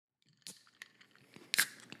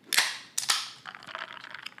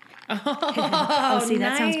Oh, see,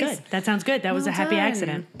 that sounds good. That sounds good. That was a happy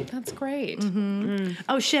accident. That's great.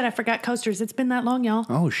 Oh, shit, I forgot coasters. It's been that long, y'all.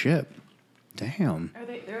 Oh, shit. Damn.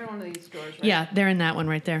 They're in one of these stores, right? Yeah, they're in that one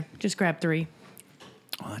right there. Just grab 3.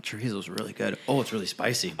 Oh, that chorizo's really good. Oh, it's really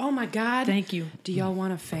spicy. Oh, my God. Thank you. Do y'all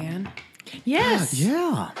want a fan? Yes.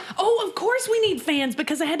 Yeah. Oh, of course we need fans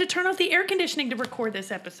because I had to turn off the air conditioning to record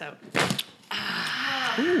this episode.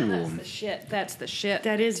 Ooh. That's the shit. That's the shit.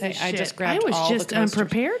 That is the I shit. just grabbed I was all just the coasters.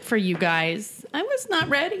 unprepared for you guys. I was not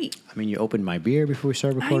ready. I mean, you opened my beer before we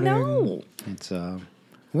started recording. know. It's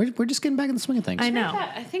we're just getting back in the swing of things. I know.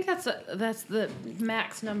 I think that's the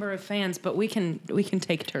max number of fans, but we can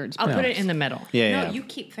take turns. I'll put it in the middle. Yeah. No, you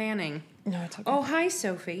keep fanning. No, it's okay. Oh, hi,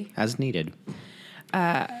 Sophie. As needed.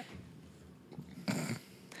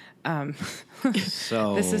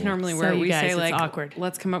 So This is normally So where you we guys, say it's like, awkward.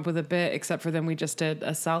 let's come up with a bit. Except for then we just did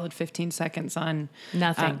a solid 15 seconds on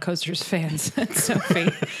Nothing. Coasters fans and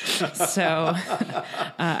Sophie. So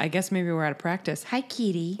I guess maybe we're out of practice. Hi,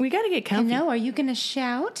 Kitty. We got to get comfy. Hello, are you going to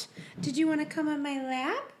shout? Did you want to come on my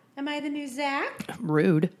lap? Am I the new Zach?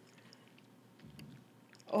 Rude.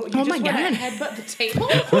 Oh, you Oh my God. headbutt the table?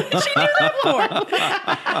 What did she do that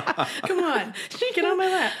for? Come on. Get on my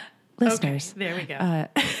lap. Listeners, Okay, there we go.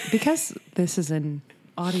 because this is an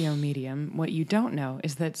audio medium, what you don't know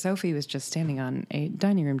is that Sophie was just standing on a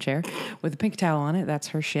dining room chair with a pink towel on it. That's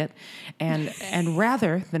her shit. And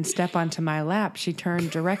rather than step onto my lap, she turned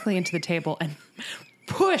directly into the table and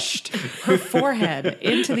pushed her forehead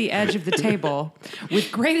into the edge of the table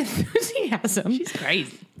with great enthusiasm. She's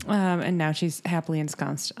crazy. And now she's happily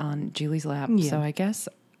ensconced on Julie's lap. Yeah. So I guess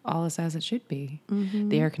all is as it should be.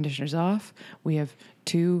 The air conditioner's off. We have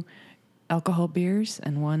 2 alcohol beers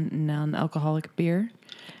and 1 non-alcoholic beer.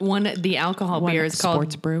 The alcohol One beer is called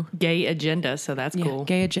sports brew. Gay Agenda, so that's cool.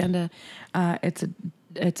 Gay Agenda. It's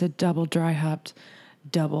a double dry hopped,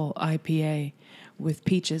 double IPA with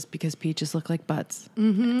peaches because peaches look like butts.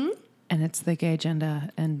 Mm-hmm. And it's the Gay Agenda.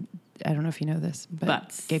 And I don't know if you know this, but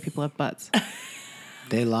Butts. gay people have butts.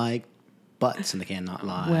 they like butts and they cannot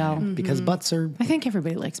lie. Well, because butts are I think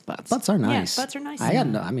everybody likes butts. butts are nice. butts are nice.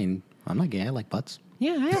 I mean, I'm not gay. I like butts.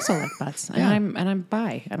 Yeah, I also like butts. Yeah. And I'm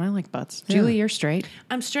bi and I like butts. Julie, you're straight.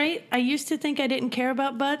 I'm straight. I used to think I didn't care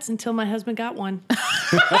about butts until my husband got one.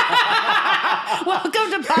 Welcome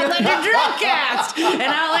to Podlander Drunkcast, an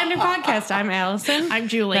Outlander podcast. I'm Allison. I'm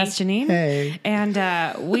Julie. That's Janine. Hey. And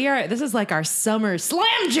this is like our summer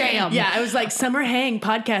slam jam. Yeah, I was like summer hang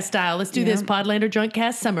podcast style. Let's do this Podlander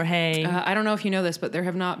Drunkcast summer hang. I don't know if you know this, but there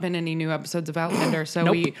have not been any new episodes of Outlander, so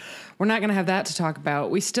Nope. we're not going to have that to talk about.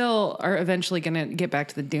 We still are eventually going to get back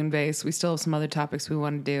to the Dune base. We still have some other topics we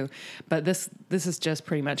want to do, but this is just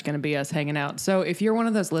pretty much going to be us hanging out. So if you're one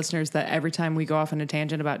of those listeners that every time we go off on a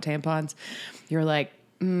tangent about tampons, you're like,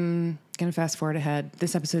 gonna fast forward ahead.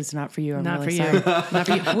 This episode's not for you. I'm Not really for you. sorry. Not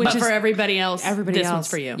for you. But for everybody else, Everybody this else. one's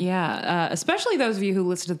for you. Yeah, especially those of you who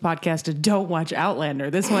listen to the podcast and don't watch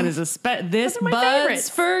Outlander. This one is this Those are my buzz favorites.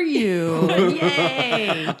 for you.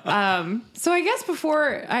 Yay! So I guess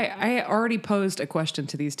before I already posed a question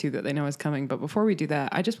to these 2 that they know is coming, but before we do that,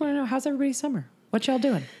 I just want to know, how's everybody's summer? What y'all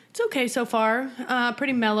doing? It's okay so far.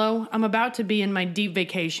 Pretty mellow. I'm about to be in my deep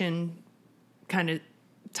vacation kind of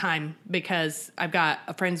time because I've got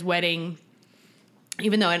a friend's wedding.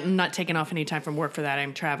 Even though I'm not taking off any time from work for that,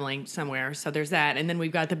 I'm traveling somewhere. So there's that. And then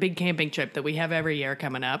we've got the big camping trip that we have every year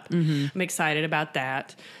coming up. Mm-hmm. I'm excited about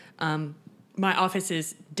that. My office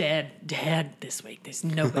is dead this week. There's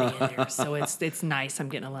nobody in there. So it's nice. I'm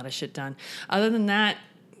getting a lot of shit done. Other than that,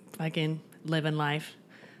 fucking living life,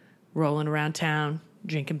 rolling around town,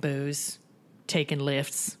 drinking booze, taking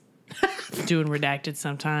lifts, doing redacted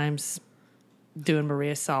sometimes, doing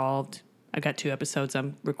Maria Solved. I've got 2 episodes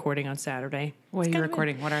I'm recording on Saturday. What are you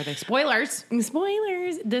recording? What are they? Spoilers.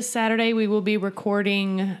 Spoilers. This Saturday we will be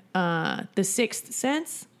recording The Sixth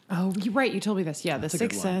Sense Oh, you're right. You told me this. Yeah, The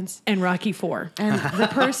Sixth Sense. and Rocky IV. And the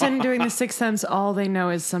person doing The Sixth Sense, all they know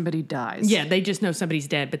is somebody dies. Yeah, they just know somebody's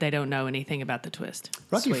dead, but they don't know anything about the twist.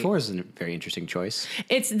 Rocky Sweet. IV is a very interesting choice.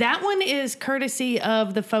 That one is courtesy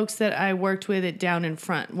of the folks that I worked with at Down in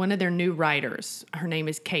Front. One of their new writers, her name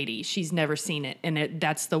is Katie. She's never seen it, and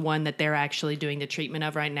that's the one that they're actually doing the treatment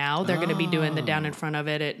of right now. They're going to be doing the Down in Front of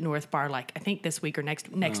it at North Bar, like I think this week or next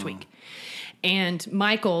week. And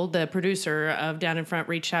Michael, the producer of Down in Front,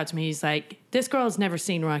 reached out to me. He's like, this girl has never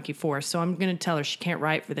seen Rocky IV, so I'm going to tell her she can't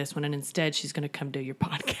write for this one, and instead she's going to come do your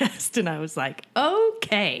podcast. And I was like,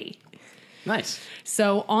 okay. Nice.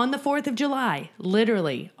 So on the 4th of July,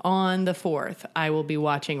 literally on the 4th, I will be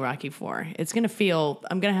watching Rocky IV. It's going to feel,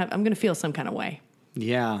 I'm going to feel some kind of way.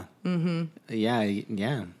 Yeah. Mm-hmm. Yeah.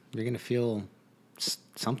 You're going to feel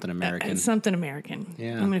something American. Something American.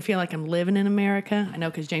 Yeah. I'm going to feel like I'm living in America. I know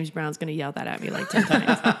because James Brown's going to yell that at me like 10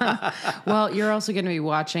 times. Well, you're also going to be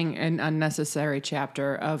watching an unnecessary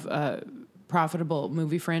chapter of a profitable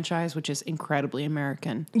movie franchise, which is incredibly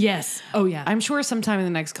American. Yes. Oh, yeah. I'm sure sometime in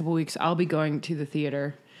the next couple weeks, I'll be going to the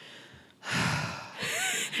theater.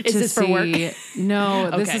 Is this for work?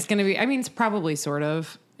 No, this Okay. is going to be, I mean, it's probably sort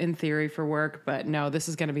of in theory for work, but no, this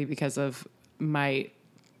is going to be because of my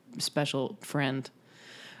special friend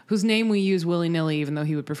whose name we use willy-nilly, even though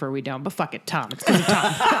he would prefer we don't. But fuck it, Tom. It's because of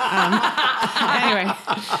Tom.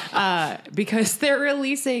 Anyway, because they're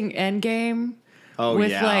releasing Endgame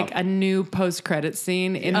with like a new post-credit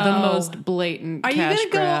scene in the most blatant cash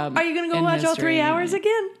grab. Are you gonna go watch all 3 history. hours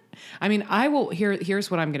again? I mean, I will.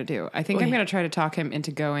 Here's what I'm going to do. I think I'm going to try to talk him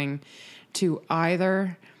into going to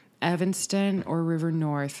either Evanston or River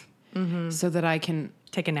North, so that I can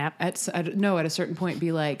Take a nap. at a certain point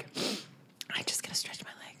be like, I'm just going to stretch my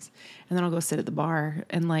legs, and then I'll go sit at the bar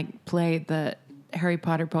and like play the Harry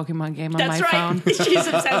Potter Pokemon game on That's my right. phone. She's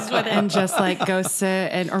obsessed with it. And just like go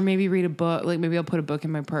sit or maybe read a book. Like maybe I'll put a book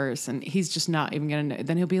in my purse, and he's just not even gonna know.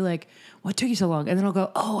 Then he'll be like, "What took you so long?" And then I'll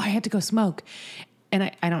go, "Oh, I had to go smoke." And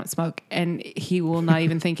I don't smoke, and he will not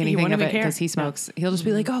even think anything won't of even it care. because he smokes. He'll just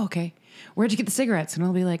be like, "Oh, okay. Where'd you get the cigarettes?" And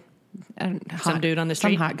I'll be like, Some dude on the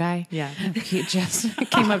street? some hot guy. Yeah. He just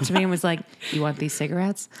came up to me and was like, "You want these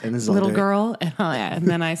cigarettes, And this is all little day. girl?" And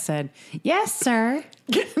then I said, "Yes, sir."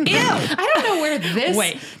 Ew! I don't know where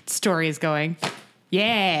this story is going.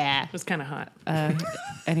 Yeah. It was kind of hot.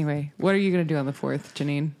 Anyway, what are you going to do on the 4th,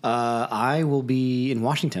 Janine? I will be in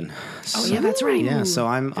Washington. Oh, yeah, that's right. Yeah, so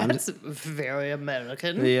I'm very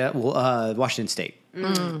American. yeah, well, Washington State.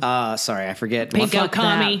 Sorry, I forget. Bingo,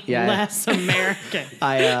 commie. Yeah. Less American.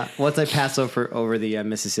 Once I pass over the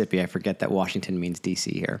Mississippi, I forget that Washington means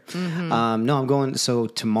DC here. No, I'm going. So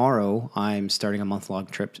tomorrow, I'm starting a month-long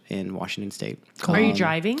trip in Washington State. Are you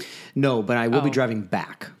driving? No, but I will be driving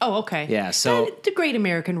back. Oh, okay. Yeah, so- It's a great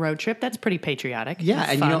American road trip. That's pretty patriotic. Yeah,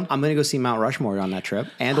 It's and fun. I'm going to go see Mount Rushmore on that trip,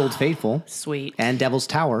 and Old Faithful, Sweet. and Devil's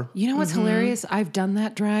Tower. You know what's hilarious? I've done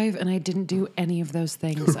that drive, and I didn't do any of those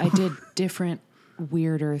things. I did different,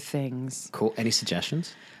 weirder things. Cool. Any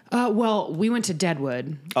suggestions? Well, we went to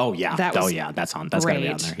Deadwood. Oh yeah. That was That's on. That's got to great.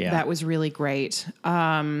 be on there. Yeah. That was really great.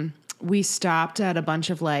 We stopped at a bunch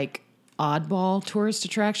of like oddball tourist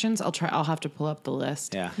attractions. I'll have to pull up the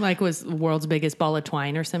list. yeah. Like was the world's biggest ball of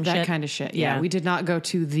twine or some That shit? kind of shit. Yeah. We did not go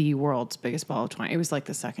to the world's biggest ball of twine. It was like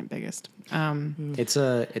the second biggest. It's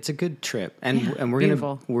a good trip, and we're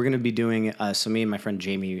beautiful. gonna be doing. So me and my friend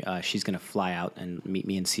Jamie, she's gonna fly out and meet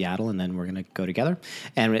me in Seattle, and then we're gonna go together.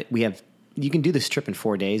 And we have. You can do this trip in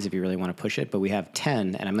 4 days if you really want to push it, but we have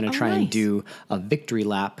 10, and I'm going to try and nice. do a victory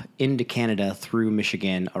lap into Canada through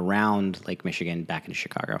Michigan, around Lake Michigan, back into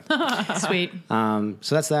Chicago. Sweet.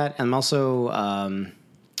 So that's that. I'm also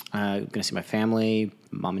going to see my family,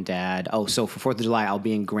 mom and dad. Oh, so for 4th of July, I'll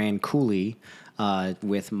be in Grand Coulee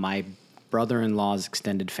with my brother-in-law's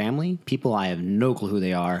extended family. People I have no clue who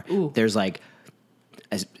they are. Ooh. There's like,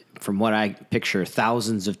 from what I picture,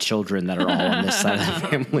 thousands of children that are all on this side of the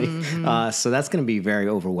family. So that's going to be very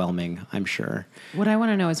overwhelming, I'm sure. What I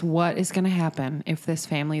want to know is what is going to happen if this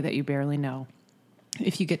family that you barely know,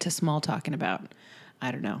 if you get to small talking about,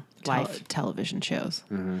 I don't know, life television shows,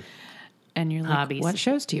 and you're like, Hobbies. what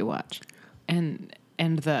shows do you watch? And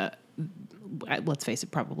the let's face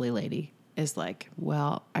it, probably lady is like,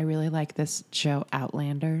 well, I really like this show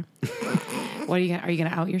Outlander. Are you going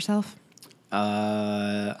to out yourself?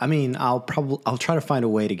 I mean, I'll try to find a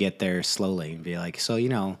way to get there slowly and be like, so,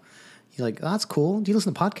 you're like, oh, that's cool. Do you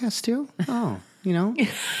listen to podcasts too? Oh,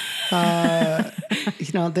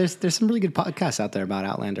 there's some really good podcasts out there about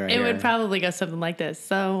Outlander. It would probably go something like this.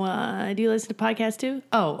 So, do you listen to podcasts too?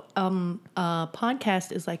 Oh,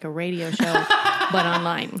 podcast is like a radio show, but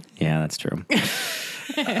online. Yeah, that's true.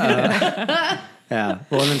 Yeah.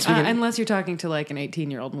 Well, and then speaking. Unless you're talking to like an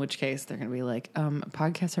 18-year-old, in which case they're going to be like,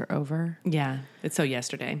 podcasts are over. Yeah, it's so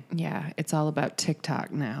yesterday. Yeah, it's all about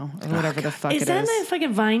TikTok now, or whatever the fuck Is it that is. that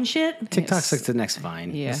fucking Vine shit? TikTok's like the next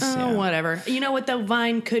Vine. Yeah. Oh, whatever. You know what though?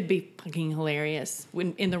 Vine could be fucking hilarious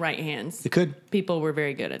when in the right hands. It could. People were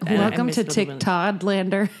very good at that. I Welcome missed to it a little bit.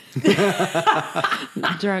 TikTodlander.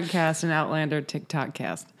 Drunkcast and Outlander TikTok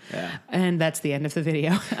cast. Yeah. And that's the end of the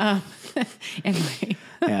video. Anyway.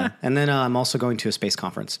 Yeah. And then I'm also going to a space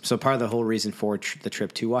conference. So part of the whole reason for the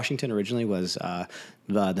trip to Washington originally was the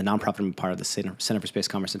nonprofit part of the Center for Space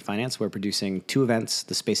Commerce and Finance. We're producing 2 events,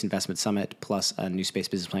 the Space Investment Summit plus a new space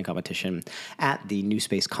business plan competition at the New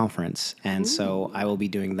Space Conference. And so I will be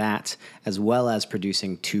doing that as well as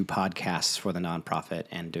producing 2 podcasts for the nonprofit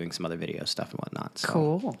and doing some other video stuff and whatnot. So,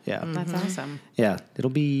 Cool. Yeah. That's awesome. Yeah. It's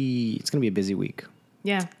going to be a busy week.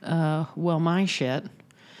 Yeah. Well, my shit.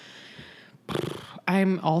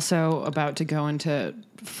 I'm also about to go into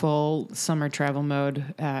full summer travel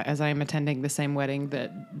mode as I am attending the same wedding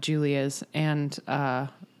that Julie is, and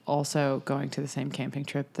also going to the same camping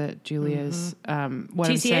trip that Julie is. What I'm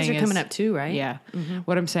TCAs saying are coming up too, right? Yeah.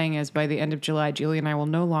 What I'm saying is by the end of July, Julie and I will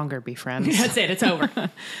no longer be friends. That's it. It's over.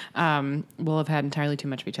 We'll have had entirely too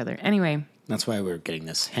much of each other. Anyway. That's why we're getting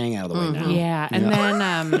this hang out of the way now. Yeah. And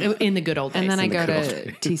then In the good old days. and then I In the go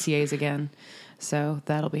good to TCAs again. So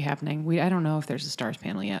that'll be happening. I don't know if there's a STARS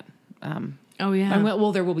panel yet. Oh, yeah.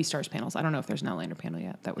 Well, there will be STARS panels. I don't know if there's an Outlander panel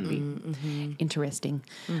yet. That would be interesting.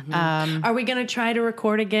 Are we going to try to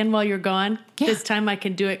record again while you're gone? Yeah. This time I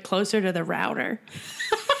can do it closer to the router.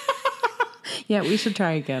 Yeah, we should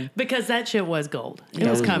try again. Because that shit was gold. It Yeah,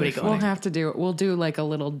 was it was comedy really gold. We'll have to do it. We'll do like a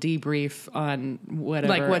little debrief on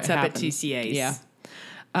whatever. Like what's up at happened. TCAs. Yeah.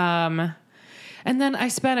 And then I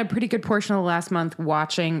spent a pretty good portion of the last month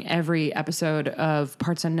watching every episode of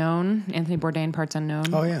Parts Unknown, Anthony Bourdain Parts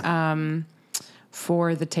Unknown. Oh, yeah.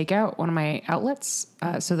 For The Takeout, one of my outlets,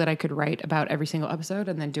 so that I could write about every single episode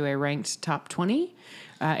and then do a ranked top 20. It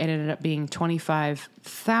ended up being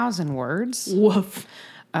 25,000 words. Woof.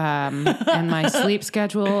 And my sleep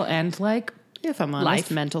schedule and, like, if I'm honest,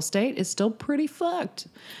 Life. mental state is still pretty fucked.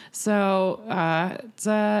 So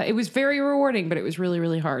it was very rewarding, but it was really,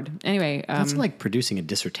 really hard. Anyway. That's like producing a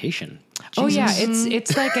dissertation. Oh, yeah.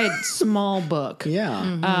 It's like a small book.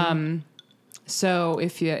 Yeah. So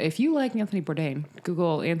if you like Anthony Bourdain,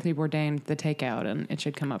 Google Anthony Bourdain The Takeout, and it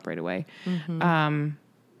should come up right away.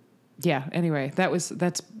 Yeah. Anyway,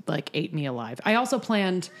 that's like ate me alive. I also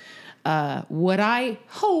planned what I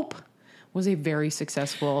hope was a very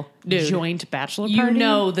successful joint bachelor party. You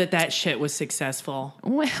know that shit was successful.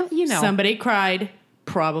 Well, you know. Somebody cried.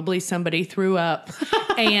 Probably somebody threw up.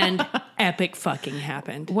 And epic fucking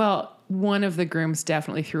happened. Well, one of the grooms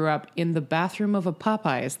definitely threw up in the bathroom of a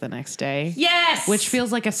Popeyes the next day. Yes! Which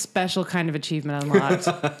feels like a special kind of achievement unlocked.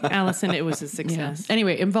 Allison, it was a success.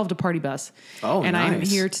 Anyway, it involved a party bus. Oh, and I'm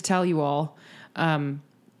nice. here to tell you all, don't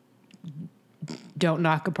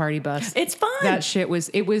knock a party bus. It's fun. That shit was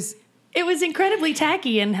incredibly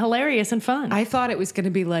tacky and hilarious and fun. I thought it was going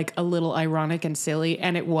to be like a little ironic and silly,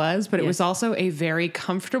 and it was, but it was also a very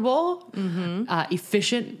comfortable,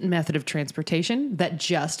 efficient method of transportation that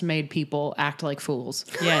just made people act like fools.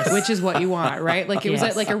 Yes. Which is what you want, right? Like it was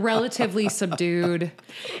Yes. like a relatively subdued.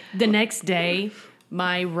 The next day,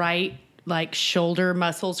 my right shoulder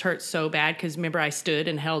muscles hurt so bad because remember I stood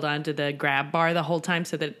and held onto the grab bar the whole time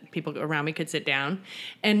so that people around me could sit down,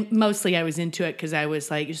 and mostly I was into it because I was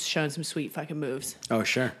like just showing some sweet fucking moves. Oh,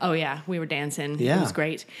 sure. Oh yeah, we were dancing. Yeah. It was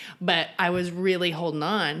great, but I was really holding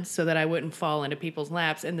on so that I wouldn't fall into people's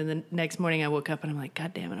laps. And then the next morning I woke up and I'm like,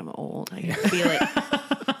 God damn it, I'm old. I can feel it.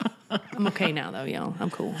 I'm okay now though, y'all. I'm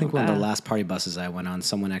cool. I think one of the last party buses I went on,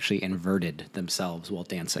 someone actually inverted themselves while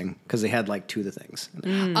dancing because they had like 2 of the things.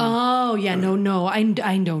 Oh yeah, no, I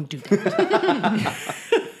don't do that.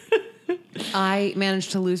 I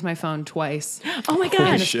managed to lose my phone twice Oh my in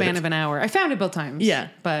gosh. the span of an hour. I found it both times. Yeah.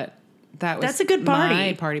 But that's a good party.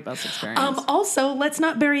 My party bus experience. Also, let's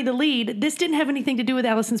not bury the lead. This didn't have anything to do with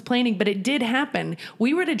Allison's planning, but it did happen.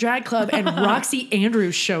 We were at a drag club and Roxy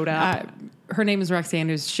Andrews showed up. Her name is Roxy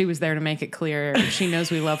Andrews. She was there to make it clear. She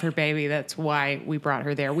knows we love her baby. That's why we brought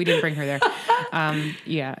her there. We didn't bring her there.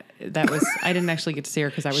 Yeah, that was. I didn't actually get to see her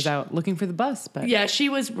because I was out looking for the bus. But Yeah, she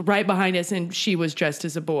was right behind us and she was dressed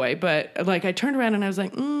as a boy. But like I turned around and I was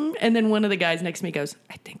like, and then one of the guys next to me goes,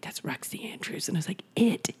 I think that's Roxy Andrews. And I was like,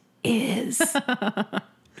 it is.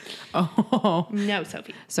 oh, No,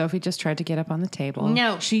 Sophie. Sophie just tried to get up on the table.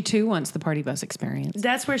 No. She too wants the party bus experience.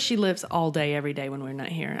 That's where she lives all day, every day when we're not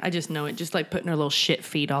here. I just know it, just like putting her little shit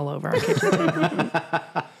feet all over our kitchen table.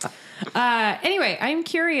 Anyway, I'm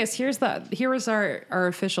curious. Here is our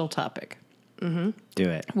official topic, Do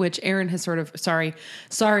it. which Aaron has sort of. Sorry.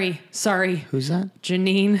 Who's that?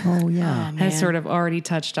 Janine. Oh, yeah. Has sort of already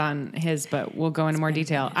touched on his, but we'll go into more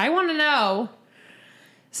detail. I want to know,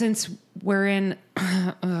 since we're in,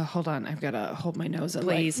 hold on, I've got to hold my nose.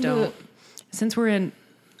 Please don't. Since we're in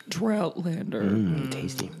Droughtlander,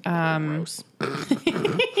 Tasty. Gross.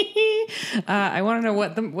 I want to know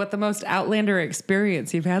what the most Outlander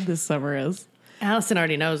experience you've had this summer is. Allison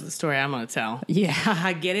already knows the story I'm going to tell.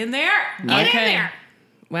 Yeah, get in there. Get in there.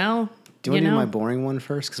 Well, Do you want to do my boring one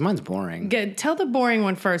first? Because mine's boring. Tell the boring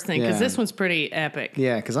one first then, because Yeah. this one's pretty epic.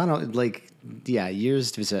 Yeah, because I don't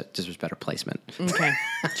yours just was better placement. Okay,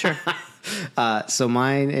 sure. So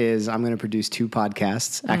mine is I'm going to produce 2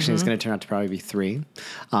 podcasts. Actually, it's going to turn out to probably be 3.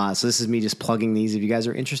 So this is me just plugging these. If you guys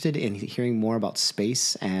are interested in hearing more about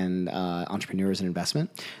space and entrepreneurs and investment,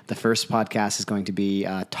 the first podcast is going to be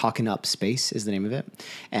Talking Up Space is the name of it.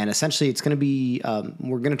 And essentially it's going to be,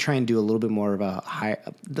 we're going to try and do a little bit more of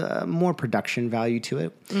the more production value to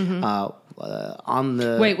it. On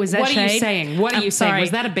the Wait, was that What are you shade? saying? What are I'm you saying? sorry.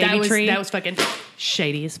 Was that a baby tree? That was fucking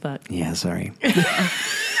shady as fuck. Yeah, sorry.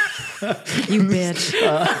 You bitch.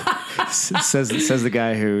 says the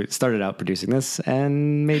guy who started out producing this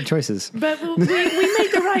and made choices. But we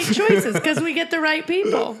make the right choices because we get the right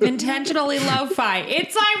people. Intentionally lo-fi.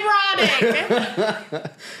 It's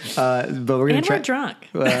ironic. But we're gonna And try. we're drunk.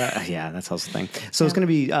 Yeah, that's also the thing. So it's going to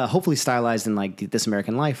be hopefully stylized in like This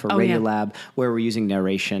American Life or Radiolab, where we're using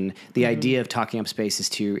narration. The idea of Talking Up Space is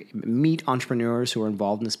to meet entrepreneurs who are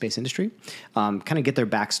involved in the space industry, kind of get their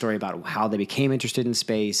backstory about how they became interested in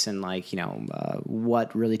space and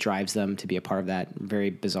what really drives them to be a part of that very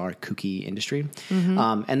bizarre, kooky industry.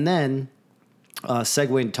 And then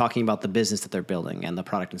segue into talking about the business that they're building and the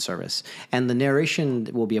product and service. And the narration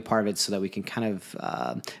will be a part of it so that we can kind of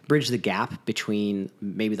bridge the gap between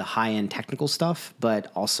maybe the high-end technical stuff, but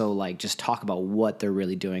also like just talk about what they're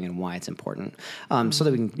really doing and why it's important. So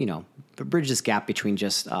that we can, bridge this gap between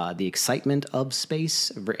just the excitement of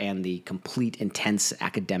space and the complete, intense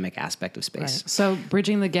academic aspect of space. So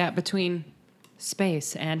bridging the gap between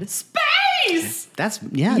space and space. That's Oh,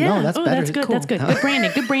 better. that's good. Cool. That's good. Good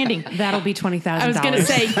branding. Good branding. That'll be $20,000. I was going to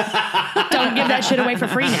say, don't give that shit away for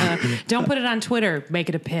free now. Don't put it on Twitter. Make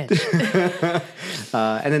it a pitch.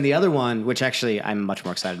 And then the other one, which actually I'm much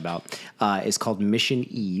more excited about, is called Mission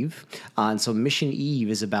Eve. And so Mission Eve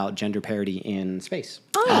is about gender parity in space.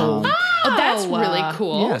 Oh, that's really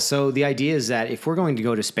cool. Yeah, so the idea is that if we're going to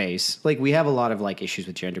go to space, like we have a lot of like issues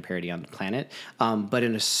with gender parity on the planet, but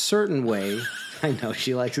in a certain way, I know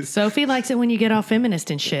she likes it. Sophie likes it when you get all feminist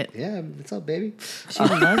and shit. Yeah, what's up, baby? She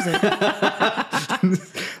loves it.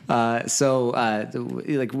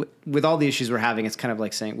 With all the issues we're having, it's kind of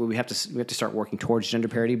like saying, well, we have to start working towards gender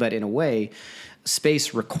parity, but in a way,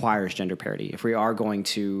 space requires gender parity. If we are going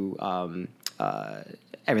to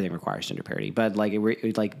everything requires gender parity, but like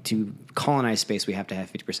to colonize space, we have to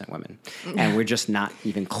have 50% women, and we're just not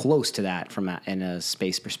even close to that in a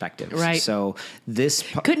space perspective. Right. So this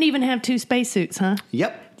Couldn't even have 2 spacesuits, huh?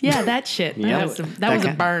 Yep. Yeah, that shit. Yep. That was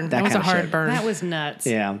a burn. That was a kind of hard shit. burn. That was nuts.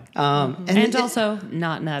 Yeah. And also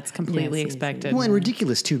not nuts. Completely Yes, yes, expected. Well, and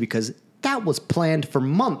ridiculous too, because that was planned for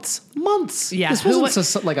months. Yeah, This who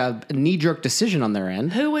wasn't like a knee-jerk decision on their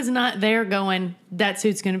end. Who was not there going, that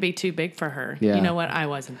suit's going to be too big for her? Yeah. You know what? I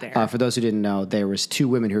wasn't there. For those who didn't know, there was 2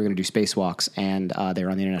 women who were going to do spacewalks, and they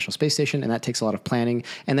were on the International Space Station, and that takes a lot of planning.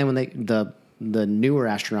 And then when the newer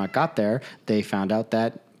astronaut got there, they found out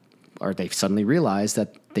or they suddenly realized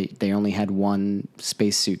that they only had one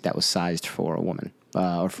spacesuit that was sized for a woman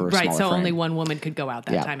or for a right, smaller so frame. only one woman could go out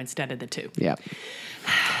that Yeah. time instead of the 2. Yeah.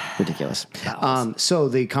 Ridiculous. So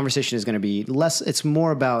the conversation is going to be less, it's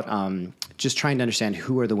more about just trying to understand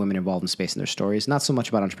who are the women involved in space and their stories. Not so much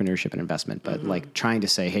about entrepreneurship and investment, but like trying to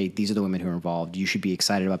say, hey, these are the women who are involved. You should be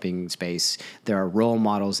excited about being in space. There are role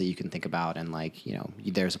models that you can think about, and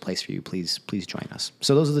there's a place for you. Please join us.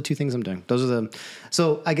 So those are the 2 things I'm doing.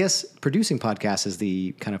 So I guess producing podcasts is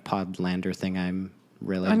the kind of podlander thing I'm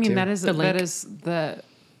related to. I mean, that is The link.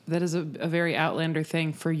 a very Outlander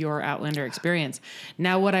thing for your Outlander experience.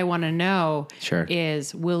 Now, what I want to know Sure.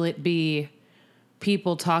 is, will it be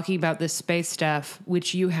people talking about this space stuff,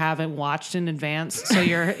 which you haven't watched in advance, so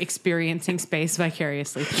you're experiencing space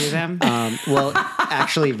vicariously through them? Well,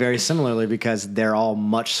 actually, very similarly, because they're all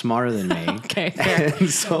much smarter than me. Okay, fair. And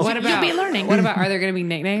so, What about be learning. What about, are there going to be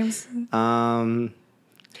nicknames?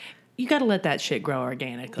 You got to let that shit grow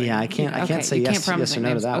organically. yeah, I can't say you yes, can't promise yes or no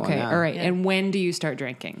to nicknames. that okay, one. all right. And when do you start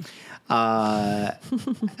drinking? After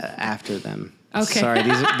them. Okay. Sorry,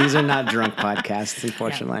 these are not drunk podcasts,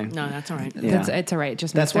 unfortunately. No, that's all right. Yeah. It's all right.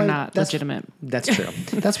 Just means they're not legitimate. That's true.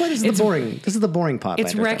 That's why this is the boring pod.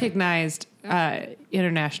 It's thing. recognized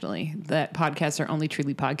internationally that podcasts are only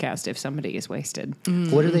truly podcasts if somebody is wasted.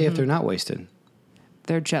 What are they if they're not wasted?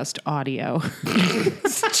 They're just audio.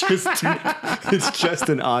 It's just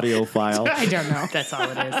an audio file. I don't know. That's all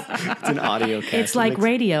it is. It's an audio cast. It's like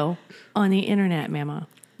radio on the internet, Mama.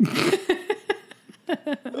 Well,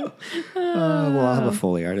 I'll have a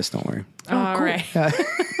Foley artist. Don't worry. All right.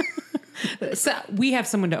 So we have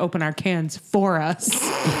someone to open our cans for us.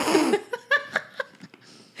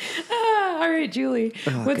 All right, Julie.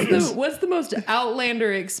 What's the most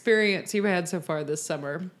outlander experience you've had so far this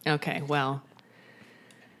summer? Okay, well,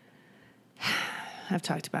 I've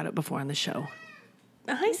talked about it before on the show.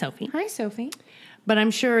 Hi, Sophie. Hi, Sophie. But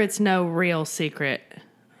I'm sure it's no real secret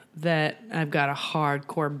that I've got a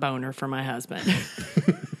hardcore boner for my husband.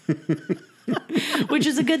 Which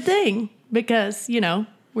is a good thing because,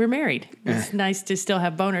 we're married. It's nice to still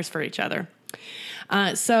have boners for each other.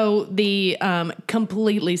 So the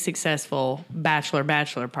completely successful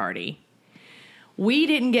bachelor party, we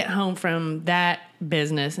didn't get home from that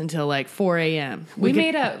business until like 4 a.m. We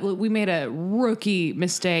made a rookie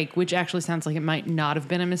mistake, which actually sounds like it might not have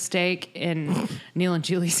been a mistake in Neil and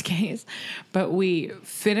Julie's case, but we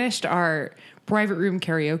finished our private room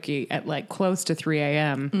karaoke at like close to 3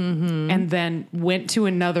 a.m. And then went to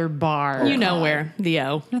another bar. You know where, the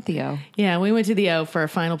O. Not the O. Yeah, we went to the O for a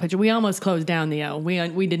final picture. We almost closed down the O. We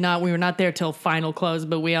were not there till final close,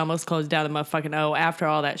 but we almost closed down the motherfucking O after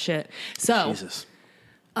all that shit. So Jesus.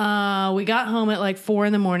 we got home at like 4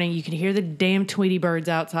 a.m. You could hear the damn Tweety birds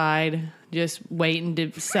outside just waiting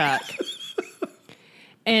to suck.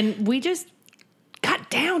 And we just got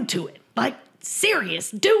down to it. Like,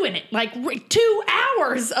 serious, doing it. Like 2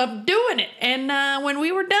 hours of doing it. And when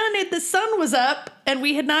we were done, the sun was up and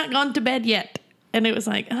we had not gone to bed yet. And it was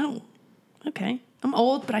like, oh, okay. I'm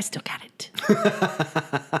old, but I still got it.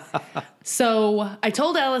 So I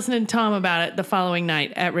told Allison and Tom about it the following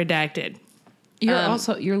night at Redacted.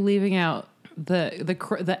 You're leaving out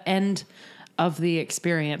the end of the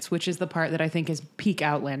experience, which is the part that I think is peak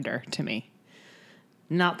Outlander to me.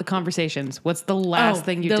 Not the conversations. What's the last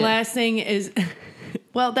thing you did? The last thing is,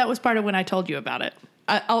 well, that was part of when I told you about it.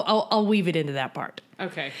 I'll weave it into that part.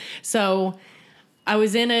 Okay. So I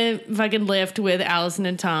was in a fucking lift with Allison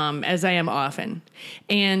and Tom, as I am often.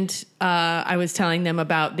 And I was telling them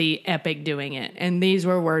about the Epic doing it. And these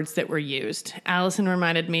were words that were used. Allison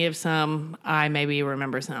reminded me of some. I maybe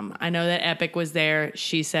remember some. I know that Epic was there.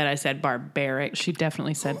 She said I said barbaric. She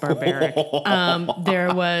definitely said barbaric.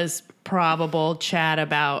 There was probable chat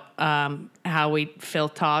about how we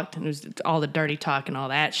filth talked. And it was all the dirty talk and all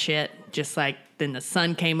that shit. Just like then the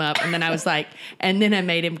sun came up. And then I was like, and then I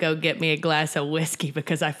made him go get me a glass of whiskey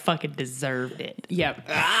because I fucking deserved it. Yep.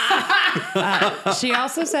 She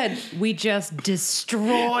also said we just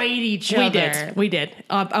destroyed each other. We did.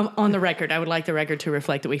 On the record, I would like the record to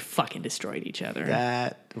reflect that we fucking destroyed each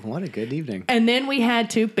other. What a good evening. And then we had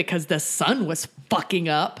to, because the sun was fucking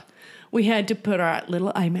up, we had to put our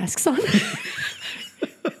little eye masks on.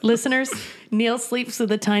 Listeners, Neil sleeps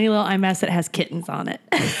with a tiny little eye mask that has kittens on it.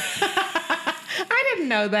 I didn't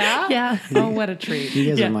know that. Yeah. Oh, what a treat. You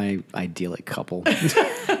guys are my idyllic couple.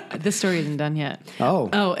 This story isn't done yet.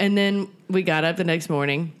 Oh, and then we got up the next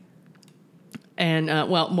morning. And,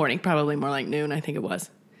 morning, probably more like noon, I think it was.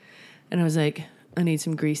 And I was like, I need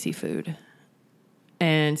some greasy food.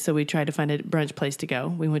 And so we tried to find a brunch place to go.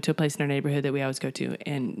 We went to a place in our neighborhood that we always go to,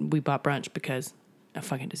 and we bought brunch because I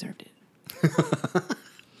fucking deserved it.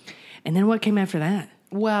 And then what came after that?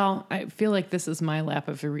 Well, I feel like this is my lap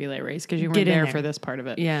of a relay race because you weren't there for this part of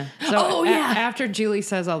it. Yeah. So after Julie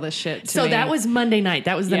says all this shit to me. So that was Monday night.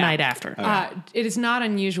 That was the night after. It is not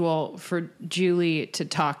unusual for Julie to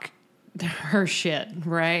talk her shit,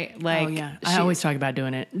 right? Like, I always talk about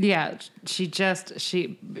doing it. Yeah, she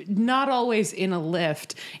not always in a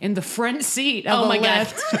lift, in the front seat of a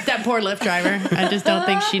lift. God. That poor Lyft driver. I just don't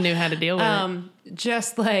think she knew how to deal with it.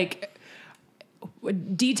 Just like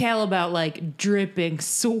detail about like dripping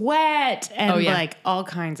sweat and like all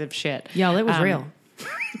kinds of shit. Y'all, it was real.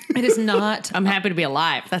 It is not. I'm happy to be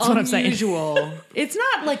alive. That's what I'm saying. Unusual. It's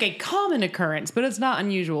not like a common occurrence, but it's not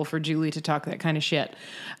unusual for Julie to talk that kind of shit.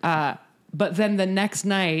 But then the next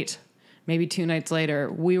night, maybe 2 nights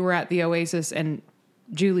later, we were at the Oasis and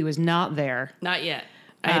Julie was not there. Not yet.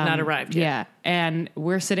 I had not arrived yet. Yeah. And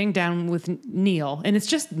we're sitting down with Neil, and it's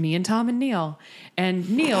just me and Tom and Neil. And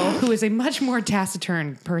Neil, who is a much more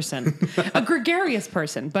taciturn person, a gregarious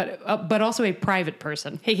person, but also a private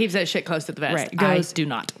person. He keeps that shit close to the vest. Right. I do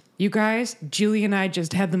not. You guys, Julie and I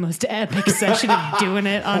just had the most epic session of doing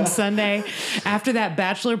it on Sunday. After that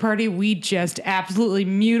bachelor party, we just absolutely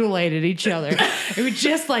mutilated each other. We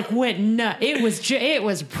just like went nuts. It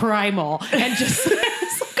was primal and just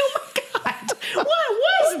it's like, oh my God, what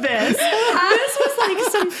was this? This was like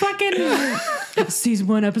some fucking season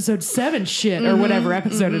 1, episode 7 shit or whatever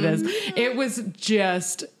episode it is. It was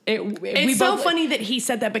just It's so funny that he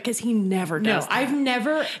said that because he never does. that. I've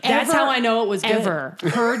never. That's ever, how I know it was good. Ever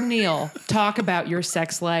heard Neil talk about your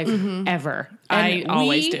sex life ever? I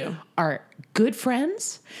always we do. Are good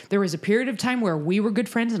friends. There was a period of time where we were good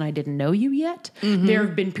friends and I didn't know you yet. There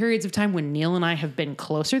have been periods of time when Neil and I have been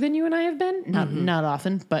closer than you and I have been. Not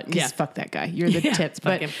often, but 'cause fuck that guy. You're the tits.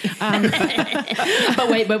 fuck But him.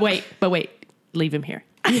 But wait. Leave him here.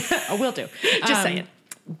 I will do. Just saying.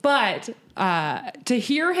 But to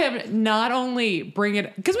hear him not only bring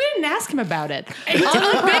it, because we didn't ask him about it.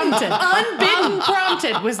 Unbidden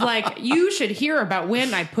prompted was like, you should hear about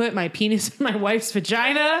when I put my penis in my wife's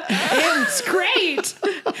vagina. It was great.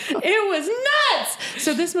 It was nuts.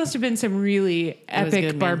 So this must have been some really epic, good,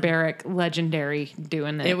 man. barbaric, legendary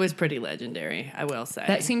doing it. It was pretty legendary, I will say.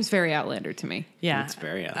 That seems very Outlander to me. yeah. It's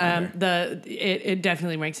very Outlander. It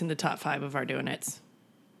definitely ranks in the top 5 of our doing it's.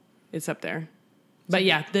 It's up there. But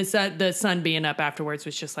yeah, the sun being up afterwards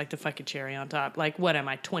was just like the fucking cherry on top. Like, what am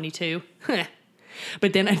I, 22?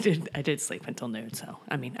 But then I did sleep until noon. So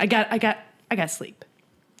I mean, I got sleep.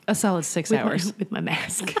 A solid 6 hours. With my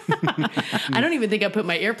mask. I don't even think I put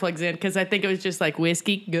my earplugs in because I think it was just like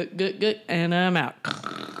whiskey, good, and I'm out.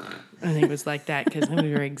 I think it was like that because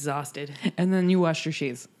we were exhausted. And then you washed your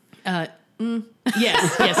sheets.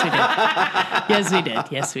 Yes,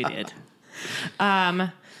 we did.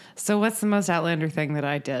 So what's the most Outlander thing that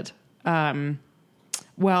I did?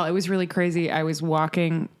 Well, it was really crazy. I was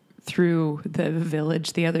walking through the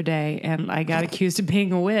village the other day and I got accused of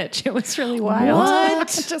being a witch. It was really wild. What?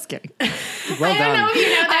 Just kidding. Well done.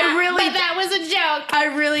 That was a joke.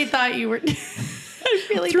 I really thought you were. I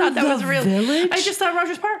really thought that was real. Village? I just thought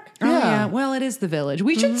Rogers Park. Oh, yeah. Well, it is the village.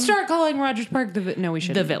 We should start calling Rogers Park no, we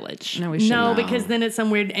shouldn't. The Village. No, we shouldn't. No, because then it's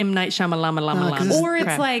some weird M. Night Shyamalan. 'cause it's- Or it's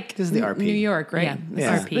crap. like This is the RP. New York, right? Yeah,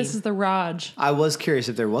 Yeah. RP. This is the Raj. I was curious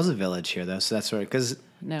if there was a village here, though, so that's right. Because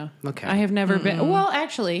No. Okay. I have never been. Well,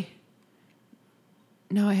 actually,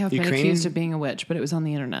 no, I have been Ukrainian? accused of being a witch, but it was on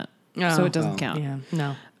the internet. Oh. So it doesn't Oh. count. Yeah,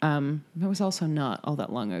 no. That was also not all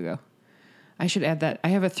that long ago. I should add that. I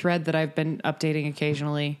have a thread that I've been updating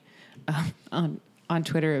occasionally on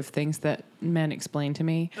Twitter of things that men explain to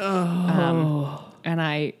me. And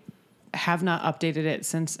I have not updated it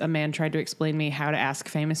since a man tried to explain me how to ask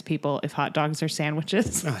famous people if hot dogs are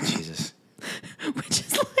sandwiches. oh Jesus, Which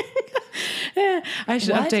is like, I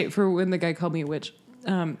should What? update for when the guy called me a witch.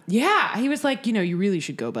 Yeah, he was like, you really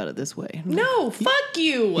should go about it this way. I'm like, No, fuck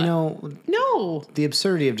you. you know No. the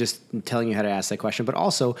absurdity of just telling you how to ask that question, but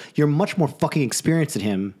also you're much more fucking experienced than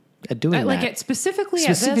him at doing like that. it specifically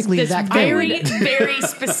Specifically at that this thing. Very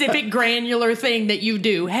specific granular thing that you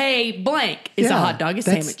do. Hey, blank is a Yeah, hot dog a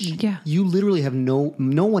that's- sandwich. Yeah. You literally have no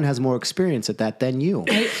one has more experience at that than you.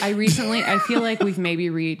 I feel like we've maybe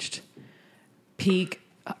reached peak.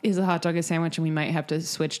 Is a hot dog a sandwich? And we might have to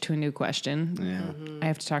switch to a new question. Yeah. I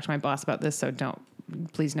have to talk to my boss about this, so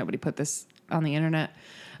please nobody put this on the internet.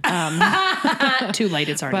 Too late,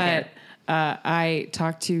 it's already But there. I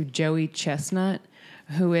talked to Joey Chestnut,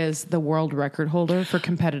 who is the world record holder for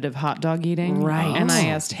competitive hot dog eating. Right. And I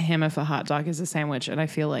Oh. asked him if a hot dog is a sandwich, and I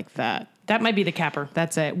feel like that. That might be the capper.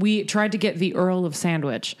 That's it. We tried to get the Earl of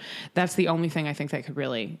Sandwich. That's the only thing I think that could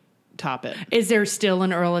really top it. Is there still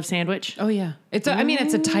an Earl of Sandwich? Oh yeah, it's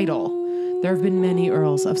a title. There have been many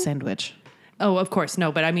Earls of Sandwich. Oh, of course.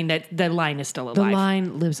 No, but I mean, that the line is still alive. The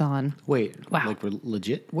line lives on. Wait, Wow. like we're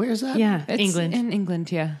legit? Where is that? Yeah, It's England. in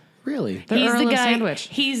England, yeah. Really? The He's Earl the of guy. Sandwich.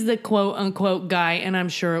 He's the quote unquote guy, and I'm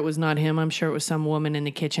sure it was not him. I'm sure it was some woman in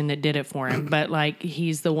the kitchen that did it for him. But like,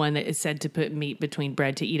 he's the one that is said to put meat between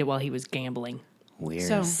bread to eat it while he was gambling. Weird.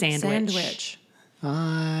 So Sandwich.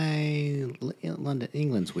 London,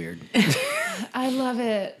 England's weird. I love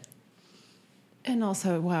it. And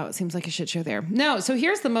also, wow, it seems like a shit show there. No, so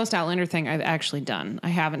here's the most Outlander thing I've actually done. I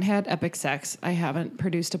haven't had epic sex. I haven't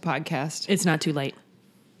produced a podcast. It's not too late.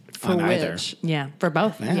 For On either. which, Yeah, for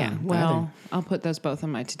both. Yeah. well, I'll put those both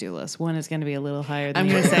on my to-do list. One is going to be a little higher than I'm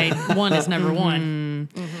the going to other. say one is number one.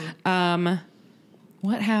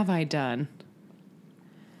 What have I done?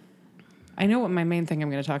 I know what my main thing I'm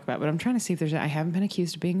going to talk about, but I'm trying to see if I haven't been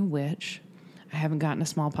accused of being a witch. I haven't gotten a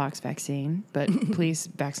smallpox vaccine, but please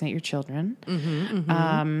vaccinate your children.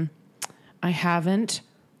 I haven't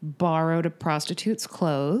borrowed a prostitute's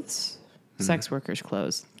clothes, sex workers'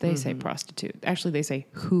 clothes. They say prostitute. Actually, they say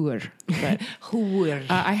hoer. But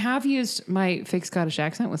I have used my fake Scottish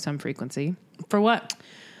accent with some frequency. For what?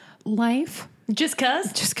 Life. Just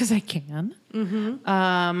cuz? Just because I can.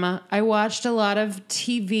 I watched a lot of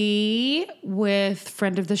TV with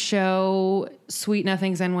friend of the show, Sweet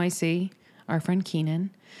Nothings NYC, our friend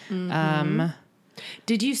Keenan.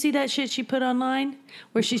 Did you see that shit she put online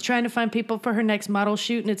where she's trying to find people for her next model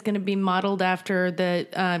shoot, and it's going to be modeled after the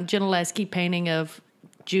Gentileschi painting of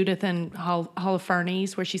Judith and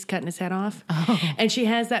Holofernes where she's cutting his head off. And she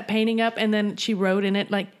has that painting up, and then she wrote in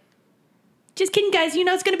it like, just kidding, guys, you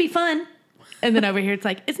know it's going to be fun. And then over here it's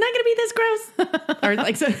like, it's not going to be this gross. Or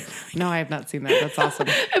like, so No, I have not seen that. That's awesome.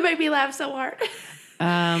 it made me laugh so hard. It's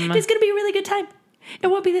going to be a really good time. It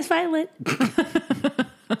won't be this violent.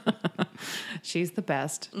 She's the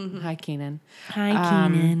best. Hi, Keenan. Hi,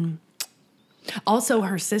 Keenan. Also,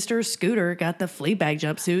 her sister Scooter got the Fleabag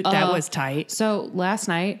jumpsuit. That was tight. So last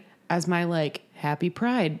night, as my like happy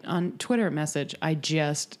pride on Twitter message, I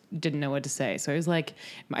just didn't know what to say. So I was like,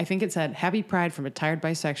 I think it said, happy pride from a tired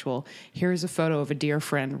bisexual. Here's a photo of a dear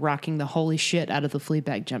friend rocking the holy shit out of the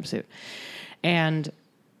Fleabag jumpsuit. And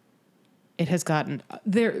it has gotten,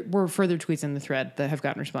 there were further tweets in the thread that have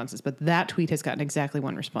gotten responses, but that tweet has gotten exactly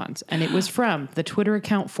one response. And it was from the Twitter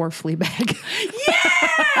account for Fleabag.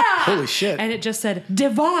 Holy shit. And it just said,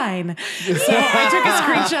 divine. So I took a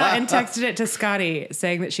screenshot and texted it to Scotty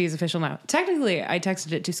saying that she's official now. Technically, I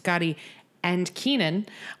texted it to Scotty and Keenan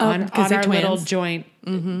on our little joint,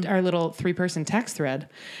 our little 3-person text thread.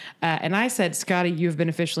 And I said, Scotty, you have been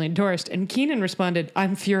officially endorsed. And Keenan responded,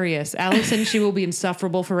 I'm furious. Allison, she will be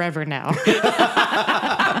insufferable forever now.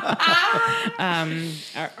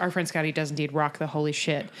 Our friend Scotty does indeed rock the holy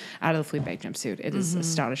shit out of the Fleabag jumpsuit. It is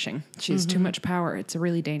astonishing. She has too much power. It's a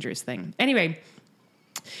really dangerous thing. Anyway,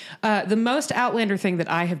 the most Outlander thing that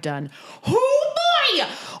I have done. Oh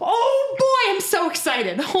boy, I'm so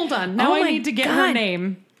excited. Hold on. Now I need to get her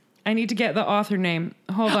name. I need to get the author name.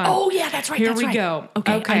 Hold on. Oh, yeah, that's right. Here we go.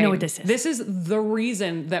 Okay, I know what this is. This is the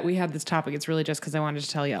reason that we have this topic. It's really just because I wanted to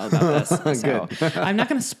tell you all about this. So I'm not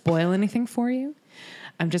going to spoil anything for you.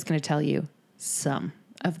 I'm just going to tell you some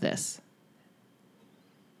of this.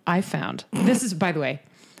 I found, this is, by the way,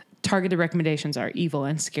 targeted recommendations are evil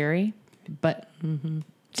and scary, but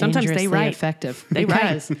sometimes they write effective. They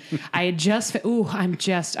because I had just,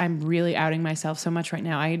 I'm really outing myself so much right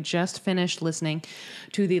now. I had just finished listening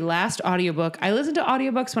to the last audiobook. I listen to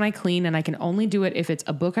audiobooks when I clean, and I can only do it if it's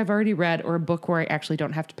a book I've already read or a book where I actually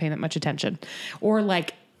don't have to pay that much attention or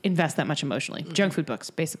like invest that much emotionally. Junk food books,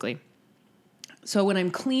 basically. So when I'm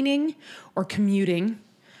cleaning or commuting,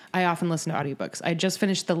 I often listen to audiobooks. I just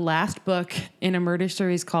finished the last book in a murder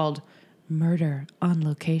series called Murder on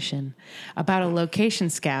Location, about a location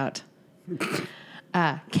scout,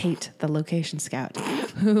 Kate, the location scout,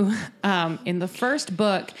 who in the first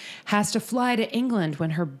book has to fly to England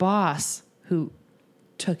when her boss, who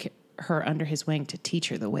took her under his wing to teach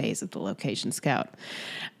her the ways of the location scout,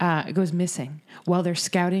 goes missing while they're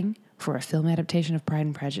scouting for a film adaptation of Pride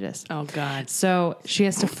and Prejudice. Oh, God. So she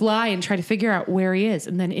has to fly and try to figure out where he is,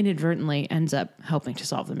 and then inadvertently ends up helping to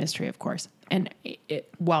solve the mystery, of course. And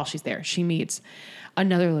while she's there, she meets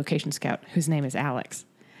another location scout whose name is Alex,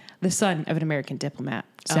 the son of an American diplomat.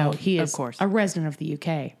 So he is, of course, a resident of the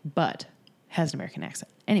UK, but has an American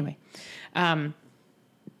accent. Anyway, and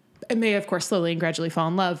they, of course, slowly and gradually fall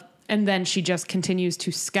in love. And then she just continues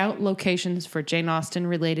to scout locations for Jane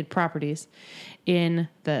Austen-related properties in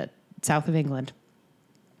the south of England.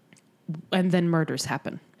 And then murders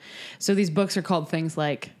happen. So these books are called things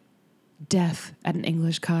like Death at an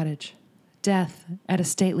English Cottage, Death at a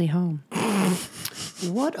Stately Home,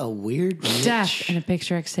 What a weird niche. Death in a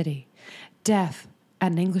Picturesque City, Death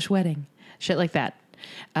at an English Wedding, shit like that.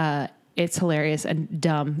 It's hilarious and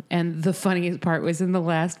dumb. And the funniest part was in the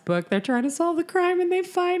last book, they're trying to solve the crime and they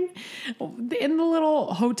find in the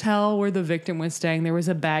little hotel where the victim was staying, there was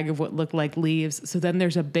a bag of what looked like leaves. So then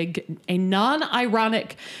there's a